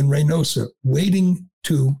 Haitians in Reynosa waiting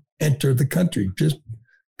to enter the country. Just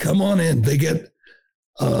come on in. They get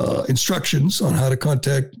instructions on how to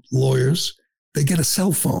contact lawyers. They get a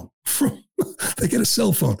cell phone. They get a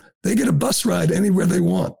cell phone. They get a bus ride anywhere they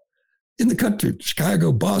want in the country.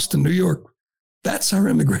 Chicago, Boston, New York. That's our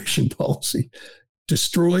immigration policy.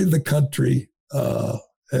 Destroy the country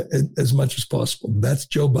as much as possible. That's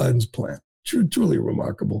Joe Biden's plan. Truly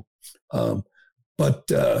remarkable.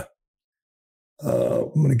 But I'm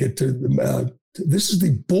going to get to this is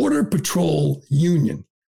the Border Patrol Union,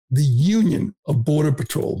 the Union of Border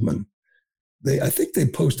Patrolmen. I think they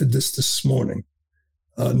posted this morning.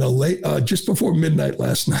 Just before midnight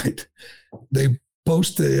last night, they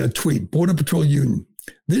posted a tweet, Border Patrol Union.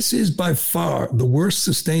 This is by far the worst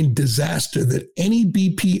sustained disaster that any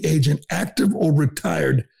BP agent, active or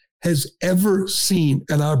retired, has ever seen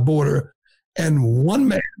at our border. And one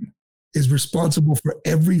man is responsible for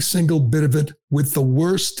every single bit of it, with the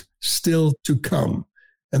worst still to come.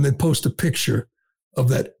 And they post a picture of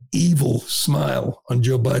that evil smile on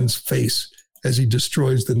Joe Biden's face as he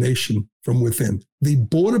destroys the nation from within. The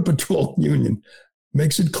Border Patrol Union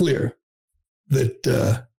makes it clear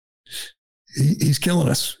that he's killing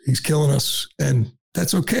us. He's killing us. And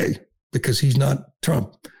that's okay because he's not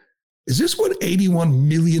Trump. Is this what 81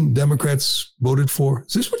 million Democrats voted for?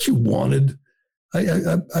 Is this what you wanted?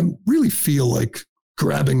 I really feel like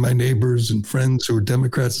grabbing my neighbors and friends who are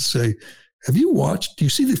Democrats and say, have you watched? Do you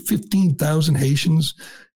see the 15,000 Haitians?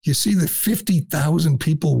 You see the 50,000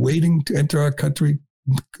 people waiting to enter our country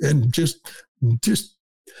and just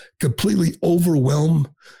completely overwhelm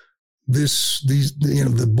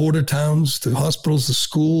the border towns, the hospitals, the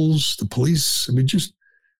schools, the police. I mean,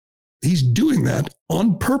 he's doing that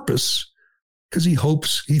on purpose because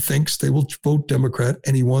he thinks they will vote Democrat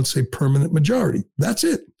and he wants a permanent majority. That's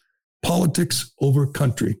it. Politics over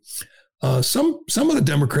country. Some of the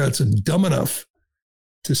Democrats are dumb enough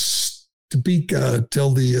to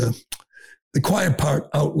tell the quiet part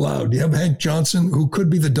out loud. You have Hank Johnson, who could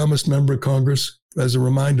be the dumbest member of Congress. As a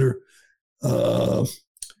reminder,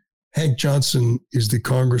 Hank Johnson is the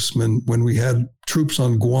congressman when we had troops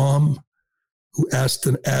on Guam who asked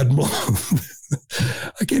an admiral.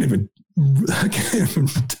 I can't even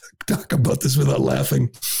talk about this without laughing.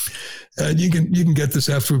 You can get this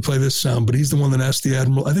after we play this sound, but he's the one that asked the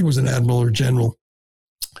admiral, I think it was an admiral or general,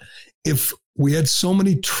 if we had so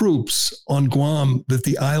many troops on Guam that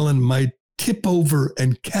the island might tip over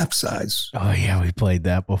and capsize. Oh, yeah, we played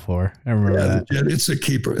that before. I remember that. It's a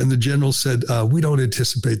keeper. And the general said, we don't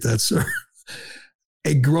anticipate that, sir.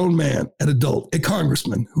 A grown man, an adult, a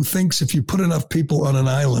congressman who thinks if you put enough people on an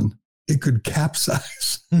island, it could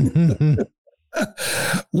capsize.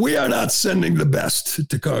 We are not sending the best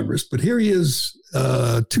to Congress. But here he is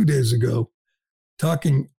 2 days ago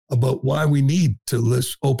talking about why we need to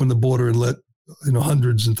open the border and let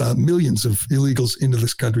hundreds and millions of illegals into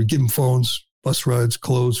this country, give them phones, bus rides,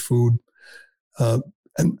 clothes, food.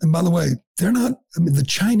 And by the way, they're not, the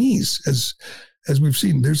Chinese, as we've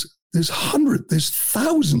seen, there's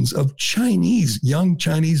thousands of young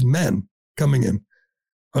Chinese men coming in.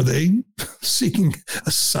 Are they seeking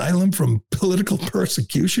asylum from political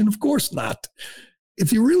persecution? Of course not.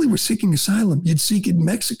 If you really were seeking asylum, you'd seek it in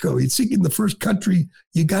Mexico. You'd seek it in the first country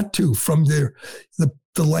you got to from the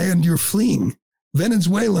land you're fleeing.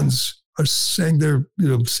 Venezuelans are saying they're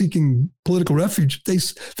seeking political refuge.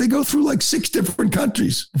 They go through like 6 different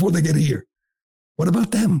countries before they get here. What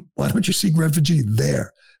about them? Why don't you seek refugee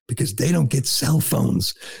there? Because they don't get cell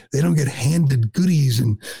phones. They don't get handed goodies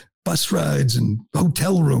and bus rides and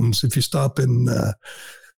hotel rooms if you stop in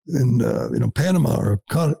Panama or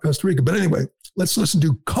Costa Rica. But anyway, let's listen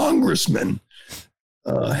to Congressman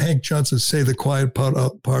Hank Johnson say the quiet part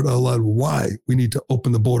out loud, why we need to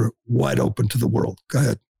open the border wide open to the world. Go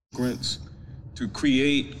ahead. To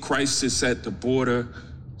create crisis at the border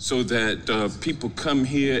so that people come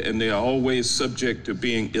here and they are always subject to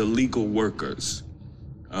being illegal workers.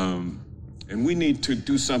 And we need to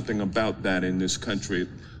do something about that in this country.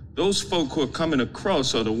 Those folk who are coming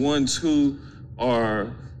across are the ones who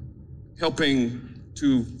are helping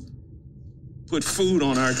to put food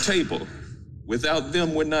on our table. Without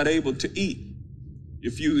them, we're not able to eat.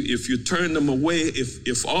 If you turn them away,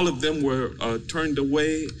 if all of them were turned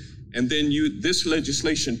away, and then this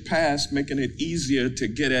legislation passed, making it easier to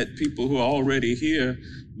get at people who are already here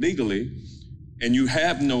legally, and you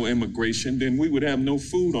have no immigration, then we would have no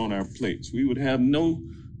food on our plates. We would have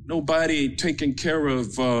nobody taking care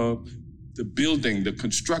of the building, the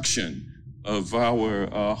construction of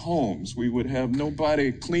our homes. We would have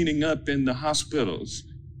nobody cleaning up in the hospitals.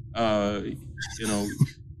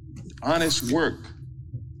 Honest work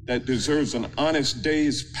that deserves an honest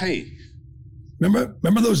day's pay.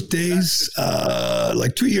 Remember those days,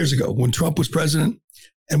 like 2 years ago when Trump was president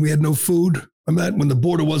and we had no food? Remember that, when the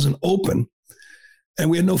border wasn't open and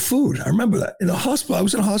we had no food? I remember that. In a hospital, I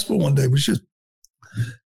was in a hospital one day. It was just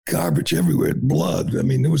garbage everywhere, blood. I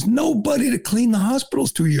mean, there was nobody to clean the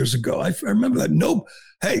hospitals 2 years ago. I remember that.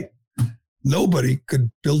 Nobody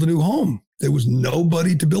could build a new home. There was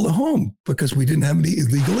nobody to build a home because we didn't have any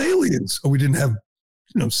illegal aliens, or we didn't have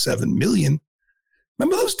 7 million.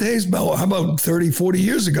 Remember those days? How about 30, 40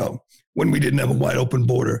 years ago when we didn't have a wide open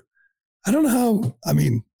border? I don't know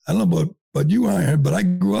about you, Iron, but I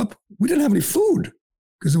grew up, we didn't have any food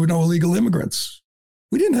because there were no illegal immigrants.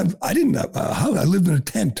 I didn't have a house. I lived in a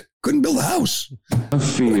tent. Couldn't build a house. My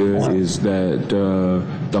fear is that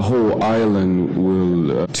the whole island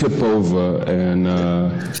will tip over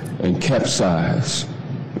and capsize.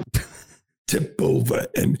 Tip over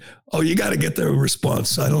and you got to get their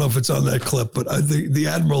response. I don't know if it's on that clip, but the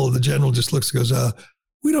admiral or the general just looks and goes,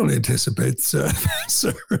 we don't anticipate, sir.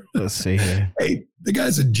 Let's see here. Hey, the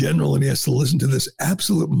guy's a general and he has to listen to this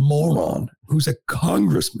absolute moron who's a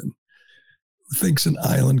congressman who thinks an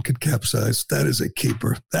island could capsize. That is a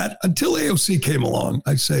keeper. That, until AOC came along,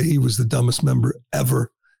 I'd say he was the dumbest member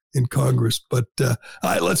ever in Congress. But all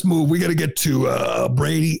right, let's move. We got to get to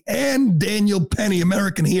Brady and Daniel Penny,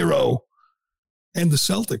 American hero. And the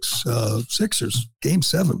Celtics, Sixers, Game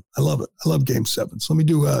 7. I love it. I love Game 7. So let me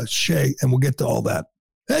do Shea, and we'll get to all that.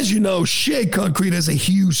 As you know, Shea Concrete has a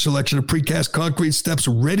huge selection of precast concrete steps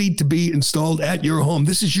ready to be installed at your home.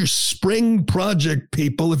 This is your spring project,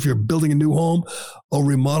 people. If you're building a new home or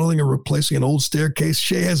remodeling or replacing an old staircase,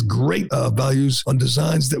 Shea has great values on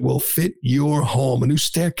designs that will fit your home. A new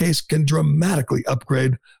staircase can dramatically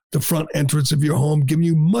upgrade the front entrance of your home, giving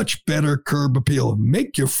you much better curb appeal.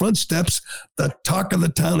 Make your front steps the talk of the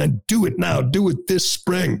town and do it now. Do it this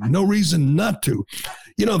spring. No reason not to.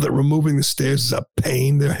 You know that removing the stairs is a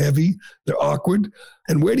pain. They're heavy. They're awkward.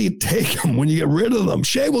 And where do you take them when you get rid of them?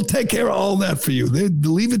 Shea will take care of all that for you.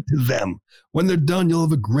 Leave it to them. When they're done, you'll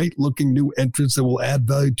have a great-looking new entrance that will add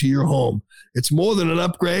value to your home. It's more than an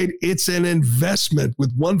upgrade. It's an investment.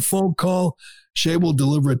 With one phone call, Shea will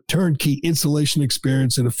deliver a turnkey installation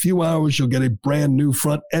experience. In a few hours, you'll get a brand new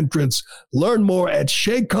front entrance. Learn more at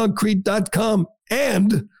SheaConcrete.com.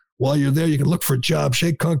 And while you're there, you can look for a job.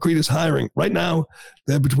 Shea Concrete is hiring. Right now,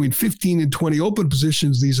 they have between 15 and 20 open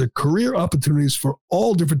positions. These are career opportunities for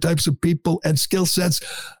all different types of people and skill sets.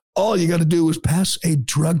 All you got to do is pass a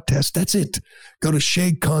drug test. That's it. Go to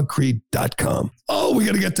SheaConcrete.com. Oh, we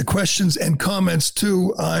got to get to questions and comments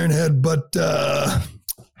too, Ironhead. But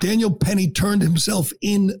Daniel Penny turned himself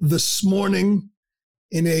in this morning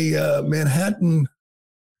in a Manhattan.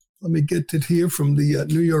 Let me get it here from the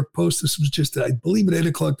New York Post. This was just, I believe, at 8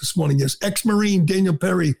 o'clock this morning. Yes, ex-Marine Daniel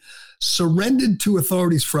Penny surrendered to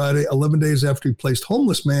authorities Friday, 11 days after he placed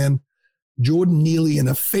homeless man Jordan Neely in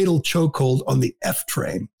a fatal chokehold on the F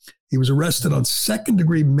train. He was arrested on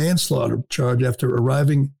second-degree manslaughter charge after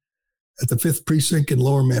arriving at the 5th Precinct in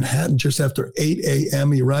Lower Manhattan just after 8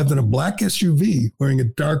 a.m. He arrived in a black SUV wearing a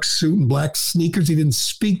dark suit and black sneakers. He didn't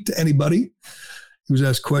speak to anybody. He was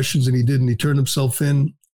asked questions and he didn't. He turned himself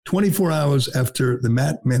in 24 hours after the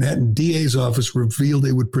Manhattan DA's office revealed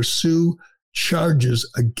they would pursue charges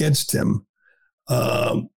against him.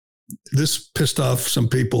 This pissed off some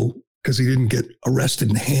people because he didn't get arrested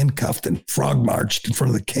and handcuffed and frog marched in front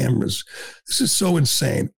of the cameras. This is so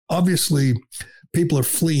insane. Obviously, people are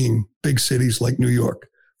fleeing big cities like New York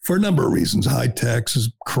for a number of reasons: high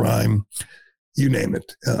taxes, crime, you name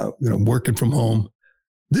it. Working from home.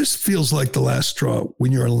 This feels like the last straw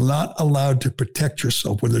when you're not allowed to protect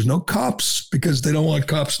yourself, when there's no cops because they don't want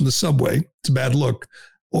cops in the subway. It's a bad look.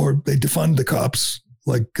 Or they defund the cops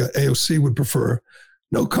like AOC would prefer.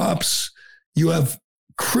 No cops. You have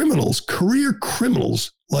criminals, career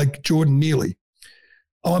criminals like Jordan Neely.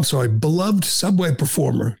 Beloved subway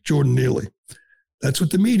performer Jordan Neely. That's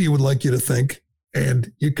what the media would like you to think.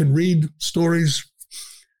 And you can read stories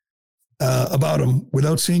about him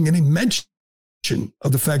without seeing any mention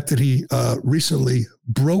of the fact that he recently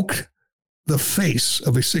broke the face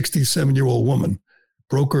of a 67-year-old woman,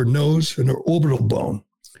 broke her nose and her orbital bone.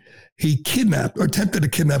 He kidnapped or attempted to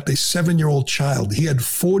kidnap a 7-year-old child. He had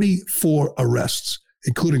 44 arrests,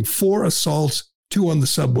 including 4 assaults, 2 on the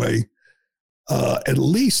subway, at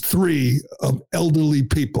least 3 of elderly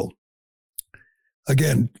people.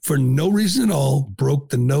 Again, for no reason at all, broke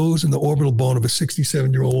the nose and the orbital bone of a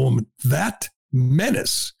 67-year-old woman. That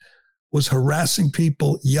menace was harassing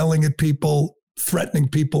people, yelling at people, threatening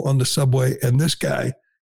people on the subway. And this guy,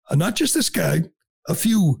 not just this guy, a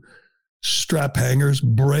few strap hangers,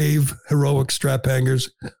 brave, heroic strap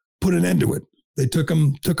hangers, put an end to it. They took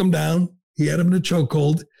him down. He had him in a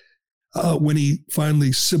chokehold. When he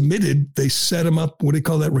finally submitted, they set him up, what do you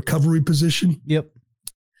call that, recovery position? Yep.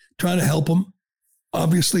 Trying to help him.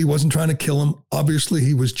 Obviously, he wasn't trying to kill him. Obviously,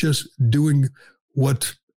 he was just doing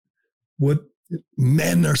what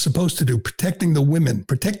men are supposed to do, protecting the women,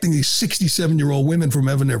 protecting these 67-year-old women from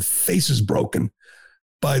having their faces broken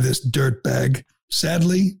by this dirtbag.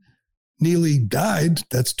 Sadly, Neely died.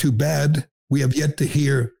 That's too bad. We have yet to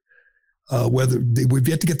hear we've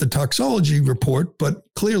yet to get the toxology report, but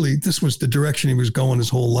clearly this was the direction he was going his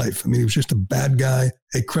whole life. I mean, he was just a bad guy,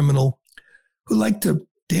 a criminal who liked to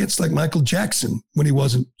dance like Michael Jackson when he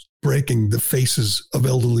wasn't breaking the faces of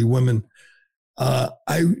elderly women.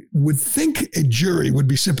 I would think a jury would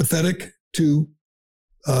be sympathetic to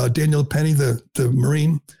Daniel Penny, the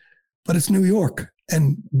Marine, but it's New York,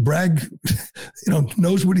 and Bragg,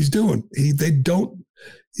 knows what he's doing. They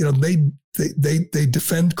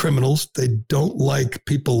defend criminals. They don't like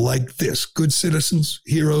people like this. Good citizens,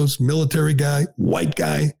 heroes, military guy, white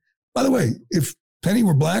guy. By the way, if Penny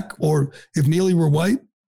were black or if Neely were white,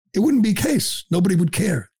 it wouldn't be a case. Nobody would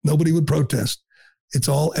care. Nobody would protest. It's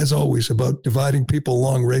all, as always, about dividing people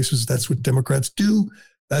along races. That's what Democrats do.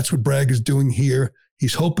 That's what Bragg is doing here.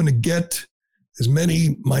 He's hoping to get as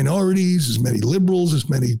many minorities, as many liberals, as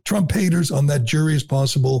many Trump haters on that jury as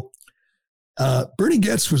possible. Bernie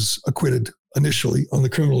Goetz was acquitted initially on the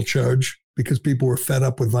criminal charge because people were fed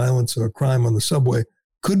up with violence or crime on the subway.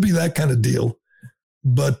 Could be that kind of deal,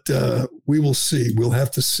 but we will see. We'll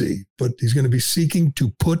have to see. But he's going to be seeking to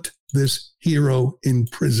put this hero in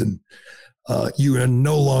prison. You are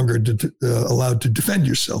no longer allowed to defend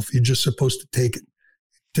yourself. You're just supposed to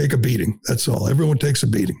take a beating. That's all. Everyone takes a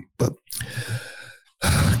beating. But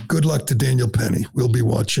good luck to Daniel Penny. We'll be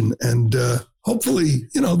watching. And hopefully,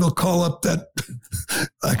 they'll call up that.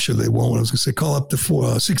 Actually, they won't. I was going to say call up the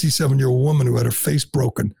 67-year-old woman who had her face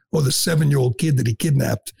broken, or the 7-year-old kid that he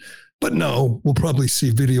kidnapped. But no, we'll probably see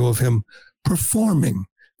video of him performing,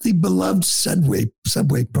 the beloved subway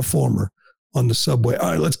performer on the subway.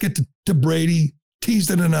 All right, let's get to Brady.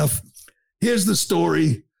 Teased it enough. Here's the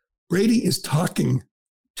story. Brady is talking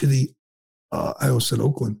to the, I almost said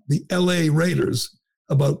Oakland, the LA Raiders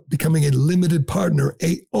about becoming a limited partner,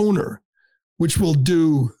 a owner, which will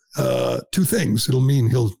do 2 things. It'll mean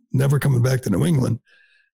he'll never coming back to New England,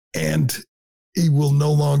 and he will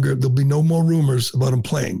there'll be no more rumors about him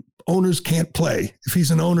playing. Owners can't play. If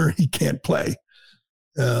he's an owner, he can't play.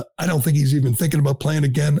 I don't think he's even thinking about playing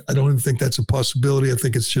again. I don't even think that's a possibility. I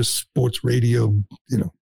think it's just sports radio,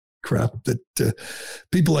 crap that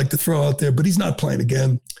people like to throw out there, but he's not playing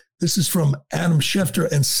again. This is from Adam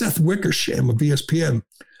Schefter and Seth Wickersham of ESPN.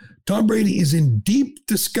 Tom Brady is in deep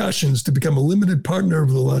discussions to become a limited partner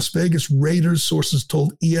of the Las Vegas Raiders, sources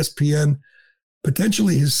told ESPN,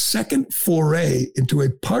 potentially his second foray into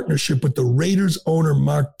a partnership with the Raiders owner,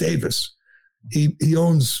 Mark Davis. He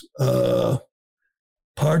owns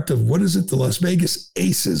part of, the Las Vegas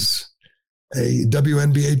Aces, a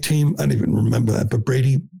WNBA team. I don't even remember that, but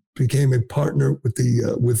Brady became a partner with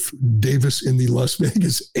Davis in the Las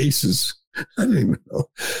Vegas Aces. I didn't even know.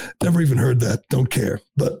 Never even heard that. Don't care.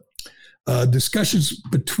 But discussions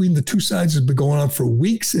between the two sides have been going on for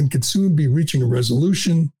weeks and could soon be reaching a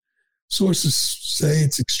resolution. Sources say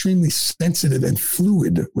it's extremely sensitive and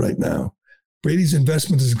fluid right now. Brady's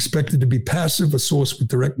investment is expected to be passive, a source with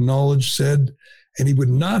direct knowledge said, and he would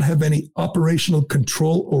not have any operational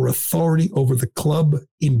control or authority over the club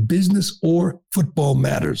in business or football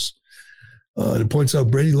matters. And it points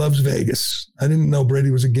out Brady loves Vegas. I didn't know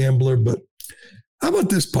Brady was a gambler, but how about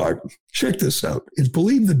this part? Check this out. It's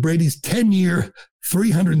believed that Brady's 10-year,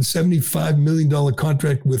 $375 million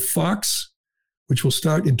contract with Fox, which will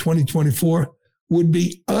start in 2024, would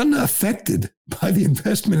be unaffected by the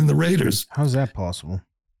investment in the Raiders. How's that possible?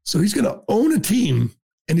 So he's going to own a team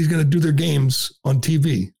and he's going to do their games on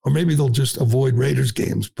TV, or maybe they'll just avoid Raiders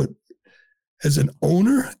games. But has an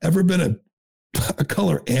owner ever been a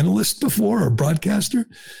color analyst before or a broadcaster?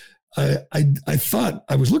 I thought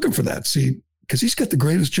I was looking for that. See, because he's got the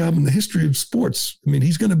greatest job in the history of sports. I mean,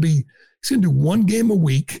 he's going to do one game a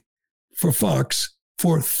week for Fox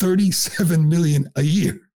for $37 million a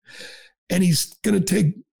year. And he's going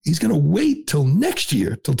to wait till next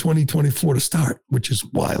year, till 2024 to start, which is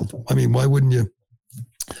wild. I mean, why wouldn't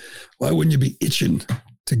you be itching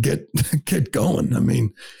to get going? I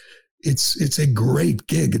mean, it's a great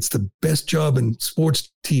gig. It's the best job in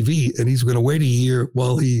sports TV, and he's going to wait a year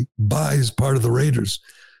while he buys part of the Raiders.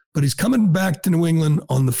 But he's coming back to New England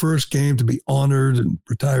on the first game to be honored and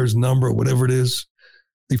retire his number or whatever it is.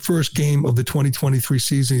 The first game of the 2023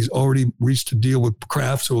 season, he's already reached a deal with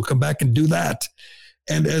Kraft, so he'll come back and do that.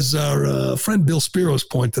 And as our friend Bill Spiros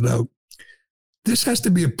pointed out, this has to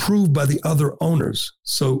be approved by the other owners.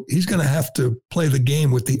 So he's going to have to play the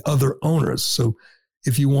game with the other owners. So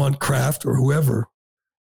if you want Kraft or whoever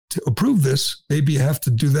to approve this, maybe you have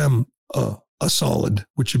to do them a solid,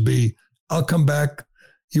 which would be, I'll come back,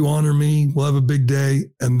 you honor me, we'll have a big day,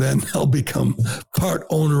 and then I'll become part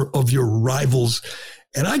owner of your rivals.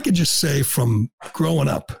 And I could just say from growing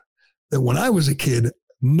up that when I was a kid,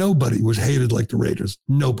 nobody was hated like the Raiders.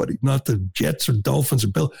 Nobody, not the Jets or Dolphins or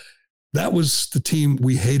Bill. That was the team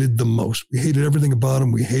we hated the most. We hated everything about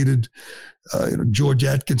them. We hated George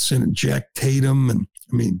Atkinson and Jack Tatum. And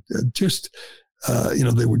I mean,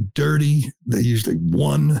 they were dirty. They usually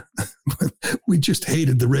won. We just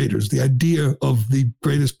hated the Raiders. The idea of the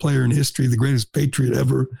greatest player in history, the greatest Patriot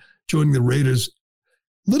ever, joining the Raiders,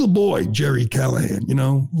 little boy, Gerry Callahan,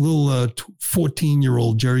 little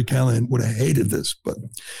 14-year-old Gerry Callahan would have hated this, but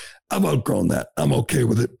I've outgrown that. I'm okay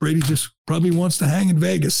with it. Brady just probably wants to hang in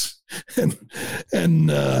Vegas and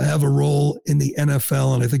have a role in the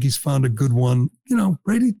NFL, and I think he's found a good one.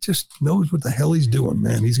 Brady just knows what the hell he's doing,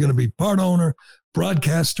 man. He's going to be part owner,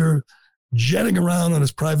 broadcaster, jetting around on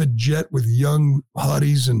his private jet with young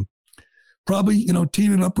hotties and probably,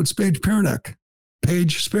 teaming up with Paige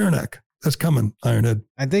Spiranek. That's coming, Ironhead.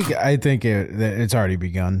 I think it's already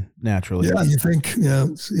begun naturally. Yeah, you think? Yeah,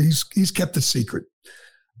 he's kept it secret.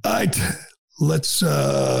 All right, let's.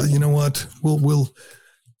 You know what? We'll.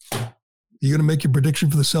 You gonna make your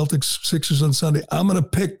prediction for the Celtics Sixers on Sunday? I'm gonna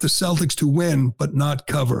pick the Celtics to win, but not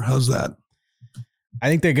cover. How's that? I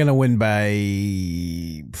think they're gonna win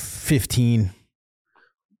by 15.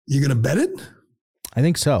 You gonna bet it? I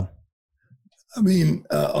think so. I mean,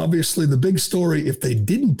 obviously, the big story, if they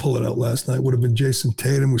didn't pull it out last night, would have been Jason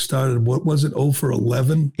Tatum, who started, 0 for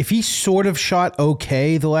 11? If he sort of shot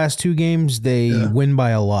okay the last two games, they win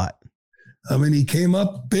by a lot. I mean, he came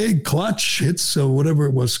up big, clutch hits, so whatever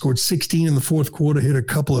it was, scored 16 in the fourth quarter, hit a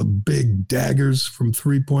couple of big daggers from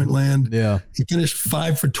three-point land. Yeah. He finished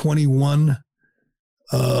 5 for 21,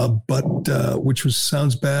 which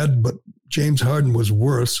sounds bad, but James Harden was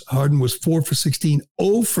worse. Harden was 4 for 16,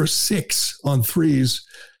 0 for 6 on threes.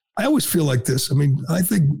 I always feel like this. I mean, I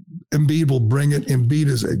think Embiid will bring it. Embiid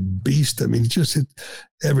is a beast. I mean, he just hit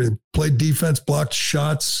everything. Played defense, blocked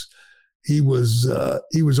shots. He was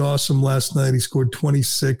awesome last night. He scored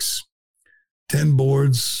 26, 10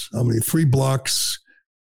 boards, 3 blocks.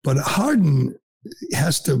 But Harden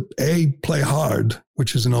has to, A, play hard,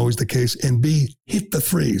 which isn't always the case, and B, hit the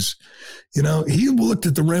threes. He looked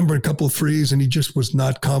at the rim for a couple of threes, and he just was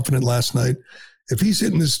not confident last night. If he's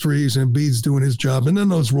hitting his threes and Embiid's doing his job, and then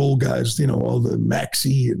those role guys, all the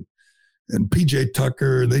Maxey and PJ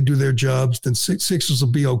Tucker, they do their jobs, then Sixers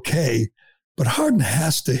will be okay. But Harden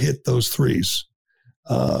has to hit those threes.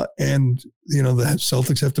 The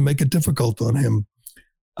Celtics have to make it difficult on him.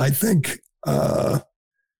 I think it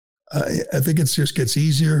just gets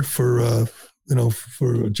easier for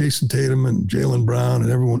Jason Tatum and Jaylen Brown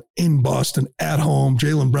and everyone in Boston at home.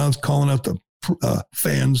 Jaylen Brown's calling out the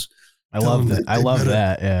fans. I love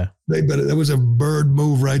that. Yeah. They better. That was a bird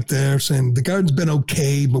move right there, saying the Garden's been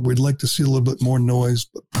okay, but we'd like to see a little bit more noise.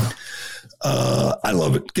 But I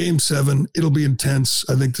love it. Game 7, it'll be intense.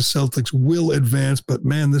 I think the Celtics will advance, but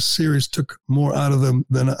man, this series took more out of them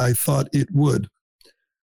than I thought it would.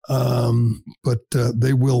 But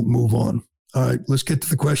they will move on. All right, let's get to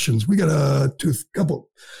the questions. We got a couple.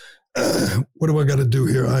 What do I got to do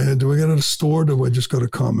here? Do I got it stored or do I just go to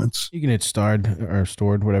comments? You can hit starred or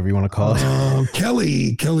stored, whatever you want to call it.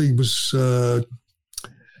 Kelly was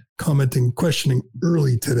questioning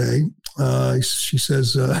early today. She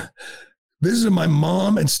says, visited my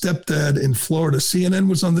mom and stepdad in Florida. CNN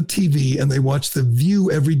was on the TV and they watched The View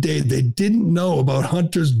every day. They didn't know about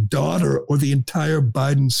Hunter's daughter or the entire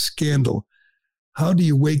Biden scandal. How do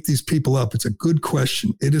you wake these people up? It's a good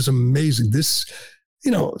question. It is amazing.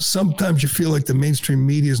 Sometimes you feel like the mainstream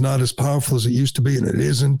media is not as powerful as it used to be, and it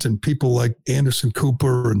isn't. And people like Anderson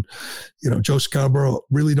Cooper and, Joe Scarborough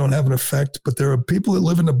really don't have an effect. But there are people that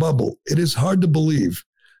live in a bubble. It is hard to believe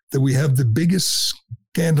that we have the biggest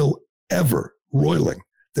scandal ever roiling,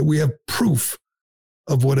 that we have proof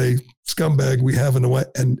of what a scumbag we have in the way,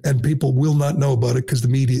 and people will not know about it because the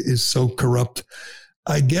media is so corrupt.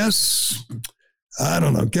 I guess, I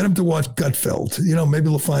don't know, get them to watch Gutfeld. Maybe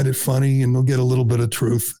they'll find it funny and they'll get a little bit of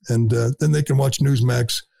truth, and then they can watch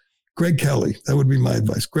Newsmax. Greg Kelly, that would be my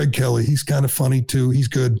advice. Greg Kelly, he's kind of funny too. He's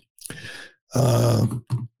good.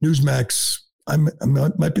 Newsmax, I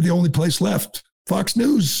might be the only place left. Fox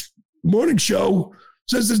News morning show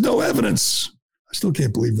says there's no evidence. I still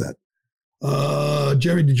can't believe that.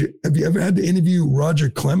 Gerry, have you ever had to interview Roger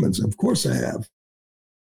Clemens? Of course I have.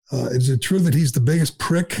 Is it true that he's the biggest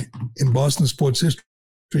prick in Boston sports history?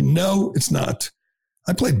 No, it's not.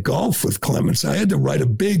 I played golf with Clemens. I had to write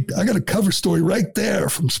I got a cover story right there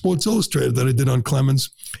from Sports Illustrated that I did on Clemens.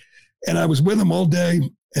 And I was with him all day,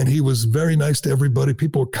 and he was very nice to everybody.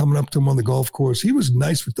 People were coming up to him on the golf course. He was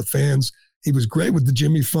nice with the fans. He was great with the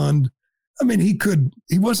Jimmy Fund. I mean, he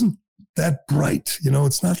wasn't that bright.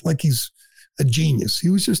 It's not like he's a genius. He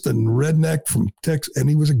was just a redneck from Texas, and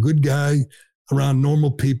he was a good guy around normal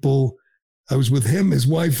people. I was with him, his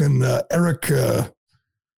wife, and Eric,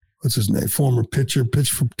 what's his name? Former pitched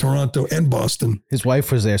from Toronto and Boston. His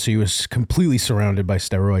wife was there, so he was completely surrounded by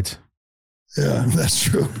steroids. Yeah, that's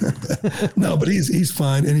true. No, but he's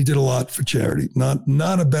fine, and he did a lot for charity.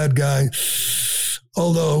 Not a bad guy,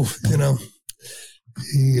 although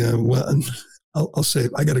he I'll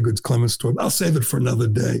save. I got a good Clemens story. I'll save it for another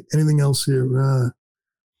day. Anything else here?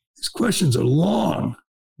 These questions are long.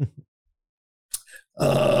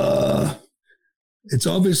 It's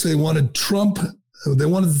obvious they wanted Trump. They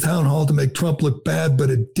wanted the town hall to make Trump look bad, but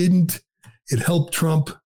it didn't. It helped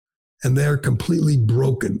Trump, and they're completely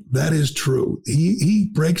broken. That is true. He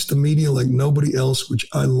breaks the media like nobody else, which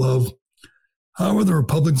I love. How are the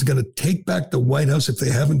Republicans going to take back the White House if they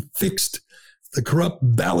haven't fixed the corrupt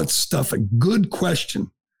ballot stuffing? Good question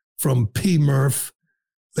from P. Murph.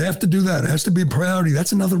 They have to do that. It has to be a priority.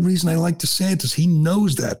 That's another reason I like DeSantis. He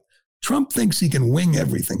knows that. Trump thinks he can wing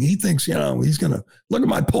everything. He thinks, he's going to look at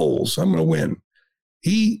my polls. I'm going to win.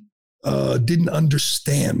 He didn't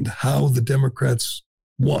understand how the Democrats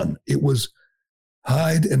won. It was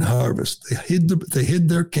hide and harvest. They hid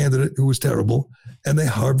their candidate, who was terrible, and they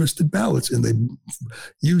harvested ballots, and they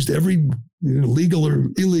used every legal or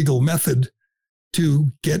illegal method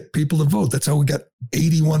to get people to vote. That's how we got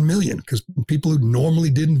 81 million, because people who normally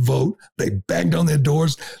didn't vote, they banged on their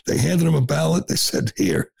doors, they handed them a ballot, they said,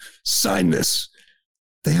 here, sign this.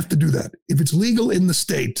 They have to do that. If it's legal in the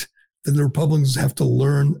state, then the Republicans have to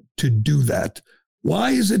learn to do that. Why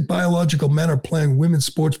is it biological men are playing women's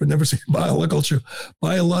sports but never see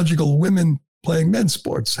biological women playing men's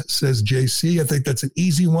sports, says JC. I think that's an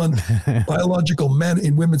easy one. Biological men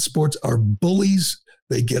in women's sports are bullies.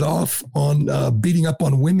 They get off on beating up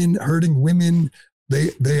on women, hurting women.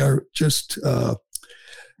 They are just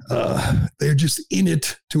they're just in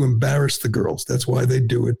it to embarrass the girls. That's why they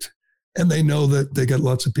do it, and they know that they got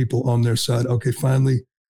lots of people on their side. Okay, finally,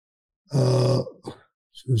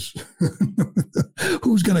 who's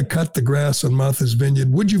going to cut the grass on Martha's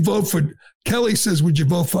Vineyard? Would you vote for? Kelly says, would you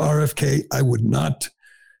vote for RFK? I would not.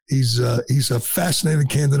 He's a fascinating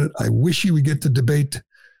candidate. I wish he would get to debate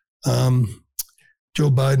Joe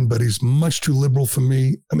Biden, but he's much too liberal for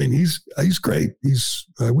me. I mean, he's great.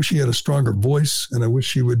 I wish he had a stronger voice, and I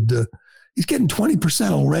wish he would. He's getting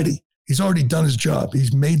 20% already. He's already done his job.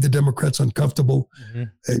 He's made the Democrats uncomfortable.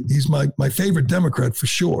 Mm-hmm. He's my favorite Democrat for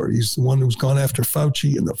sure. He's the one who's gone after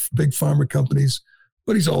Fauci and the big pharma companies,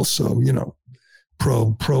 but he's also,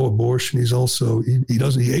 pro-abortion. He's also, he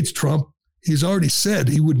hates Trump. He's already said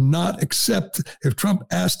he would not accept, if Trump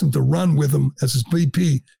asked him to run with him as his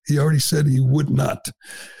VP, he already said he would not.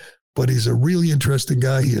 But he's a really interesting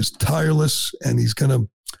guy. He is tireless, and he's gonna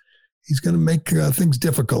make things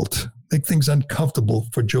difficult, make things uncomfortable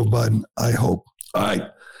for Joe Biden, I hope. All right,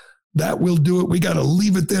 that will do it. We got to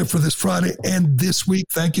leave it there for this Friday and this week.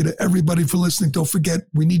 Thank you to everybody for listening. Don't forget,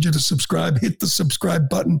 we need you to subscribe. Hit the subscribe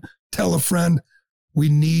button. Tell a friend. We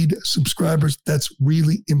need subscribers. That's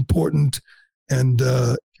really important. And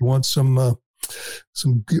if you want some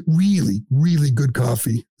really, really good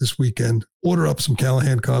coffee this weekend, order up some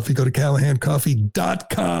Callahan coffee. Go to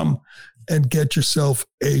callahancoffee.com and get yourself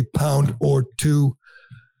a pound or two.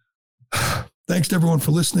 Thanks to everyone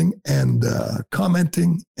for listening and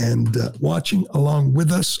commenting and watching along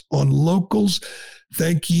with us on Locals.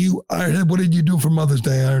 Thank you, Ironhead. What did you do for Mother's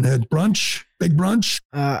Day, Ironhead? Brunch? Big brunch?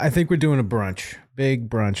 I think we're doing a brunch. Big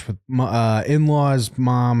brunch with in-laws,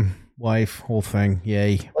 mom, wife, whole thing.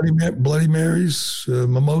 Yay. Bloody Marys,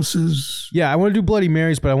 mimosas. Yeah, I want to do Bloody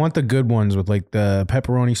Marys, but I want the good ones with like the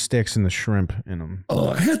pepperoni sticks and the shrimp in them. Oh,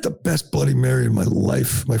 I had the best Bloody Mary in my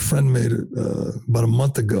life. My friend made it about a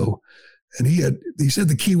month ago. And he said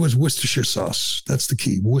the key was Worcestershire sauce. That's the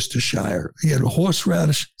key, Worcestershire. He had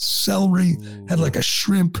horseradish, celery, had like a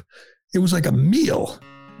shrimp. It was like a meal.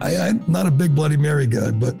 I'm not a big Bloody Mary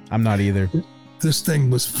guy, but I'm not either. This thing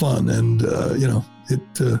was fun, and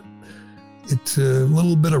it's a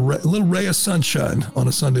little ray of sunshine on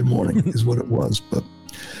a Sunday morning is what it was. But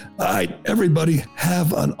all right, everybody,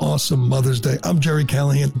 have an awesome Mother's Day. I'm Gerry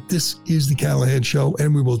Callahan. This is the Callahan Show,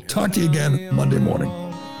 and we will talk to you again Monday morning.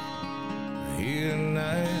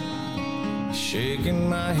 Shaking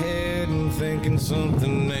my head and thinking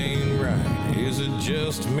something ain't right. Is it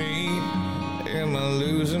just me? Am I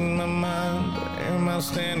losing my mind? Am I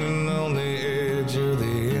standing on the edge of the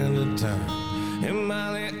end of time? Am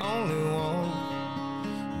I the only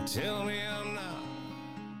one? Tell me I'm not.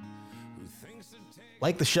 Who thinks to take...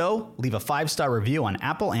 Like the show? Leave a 5-star review on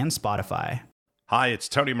Apple and Spotify. Hi, it's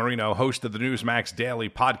Tony Marino, host of the Newsmax Daily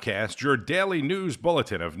Podcast, your daily news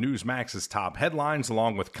bulletin of Newsmax's top headlines,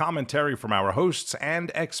 along with commentary from our hosts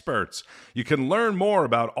and experts. You can learn more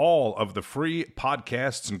about all of the free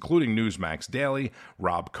podcasts, including Newsmax Daily,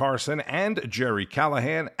 Rob Carson, and Gerry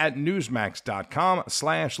Callahan at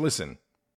newsmax.com/listen.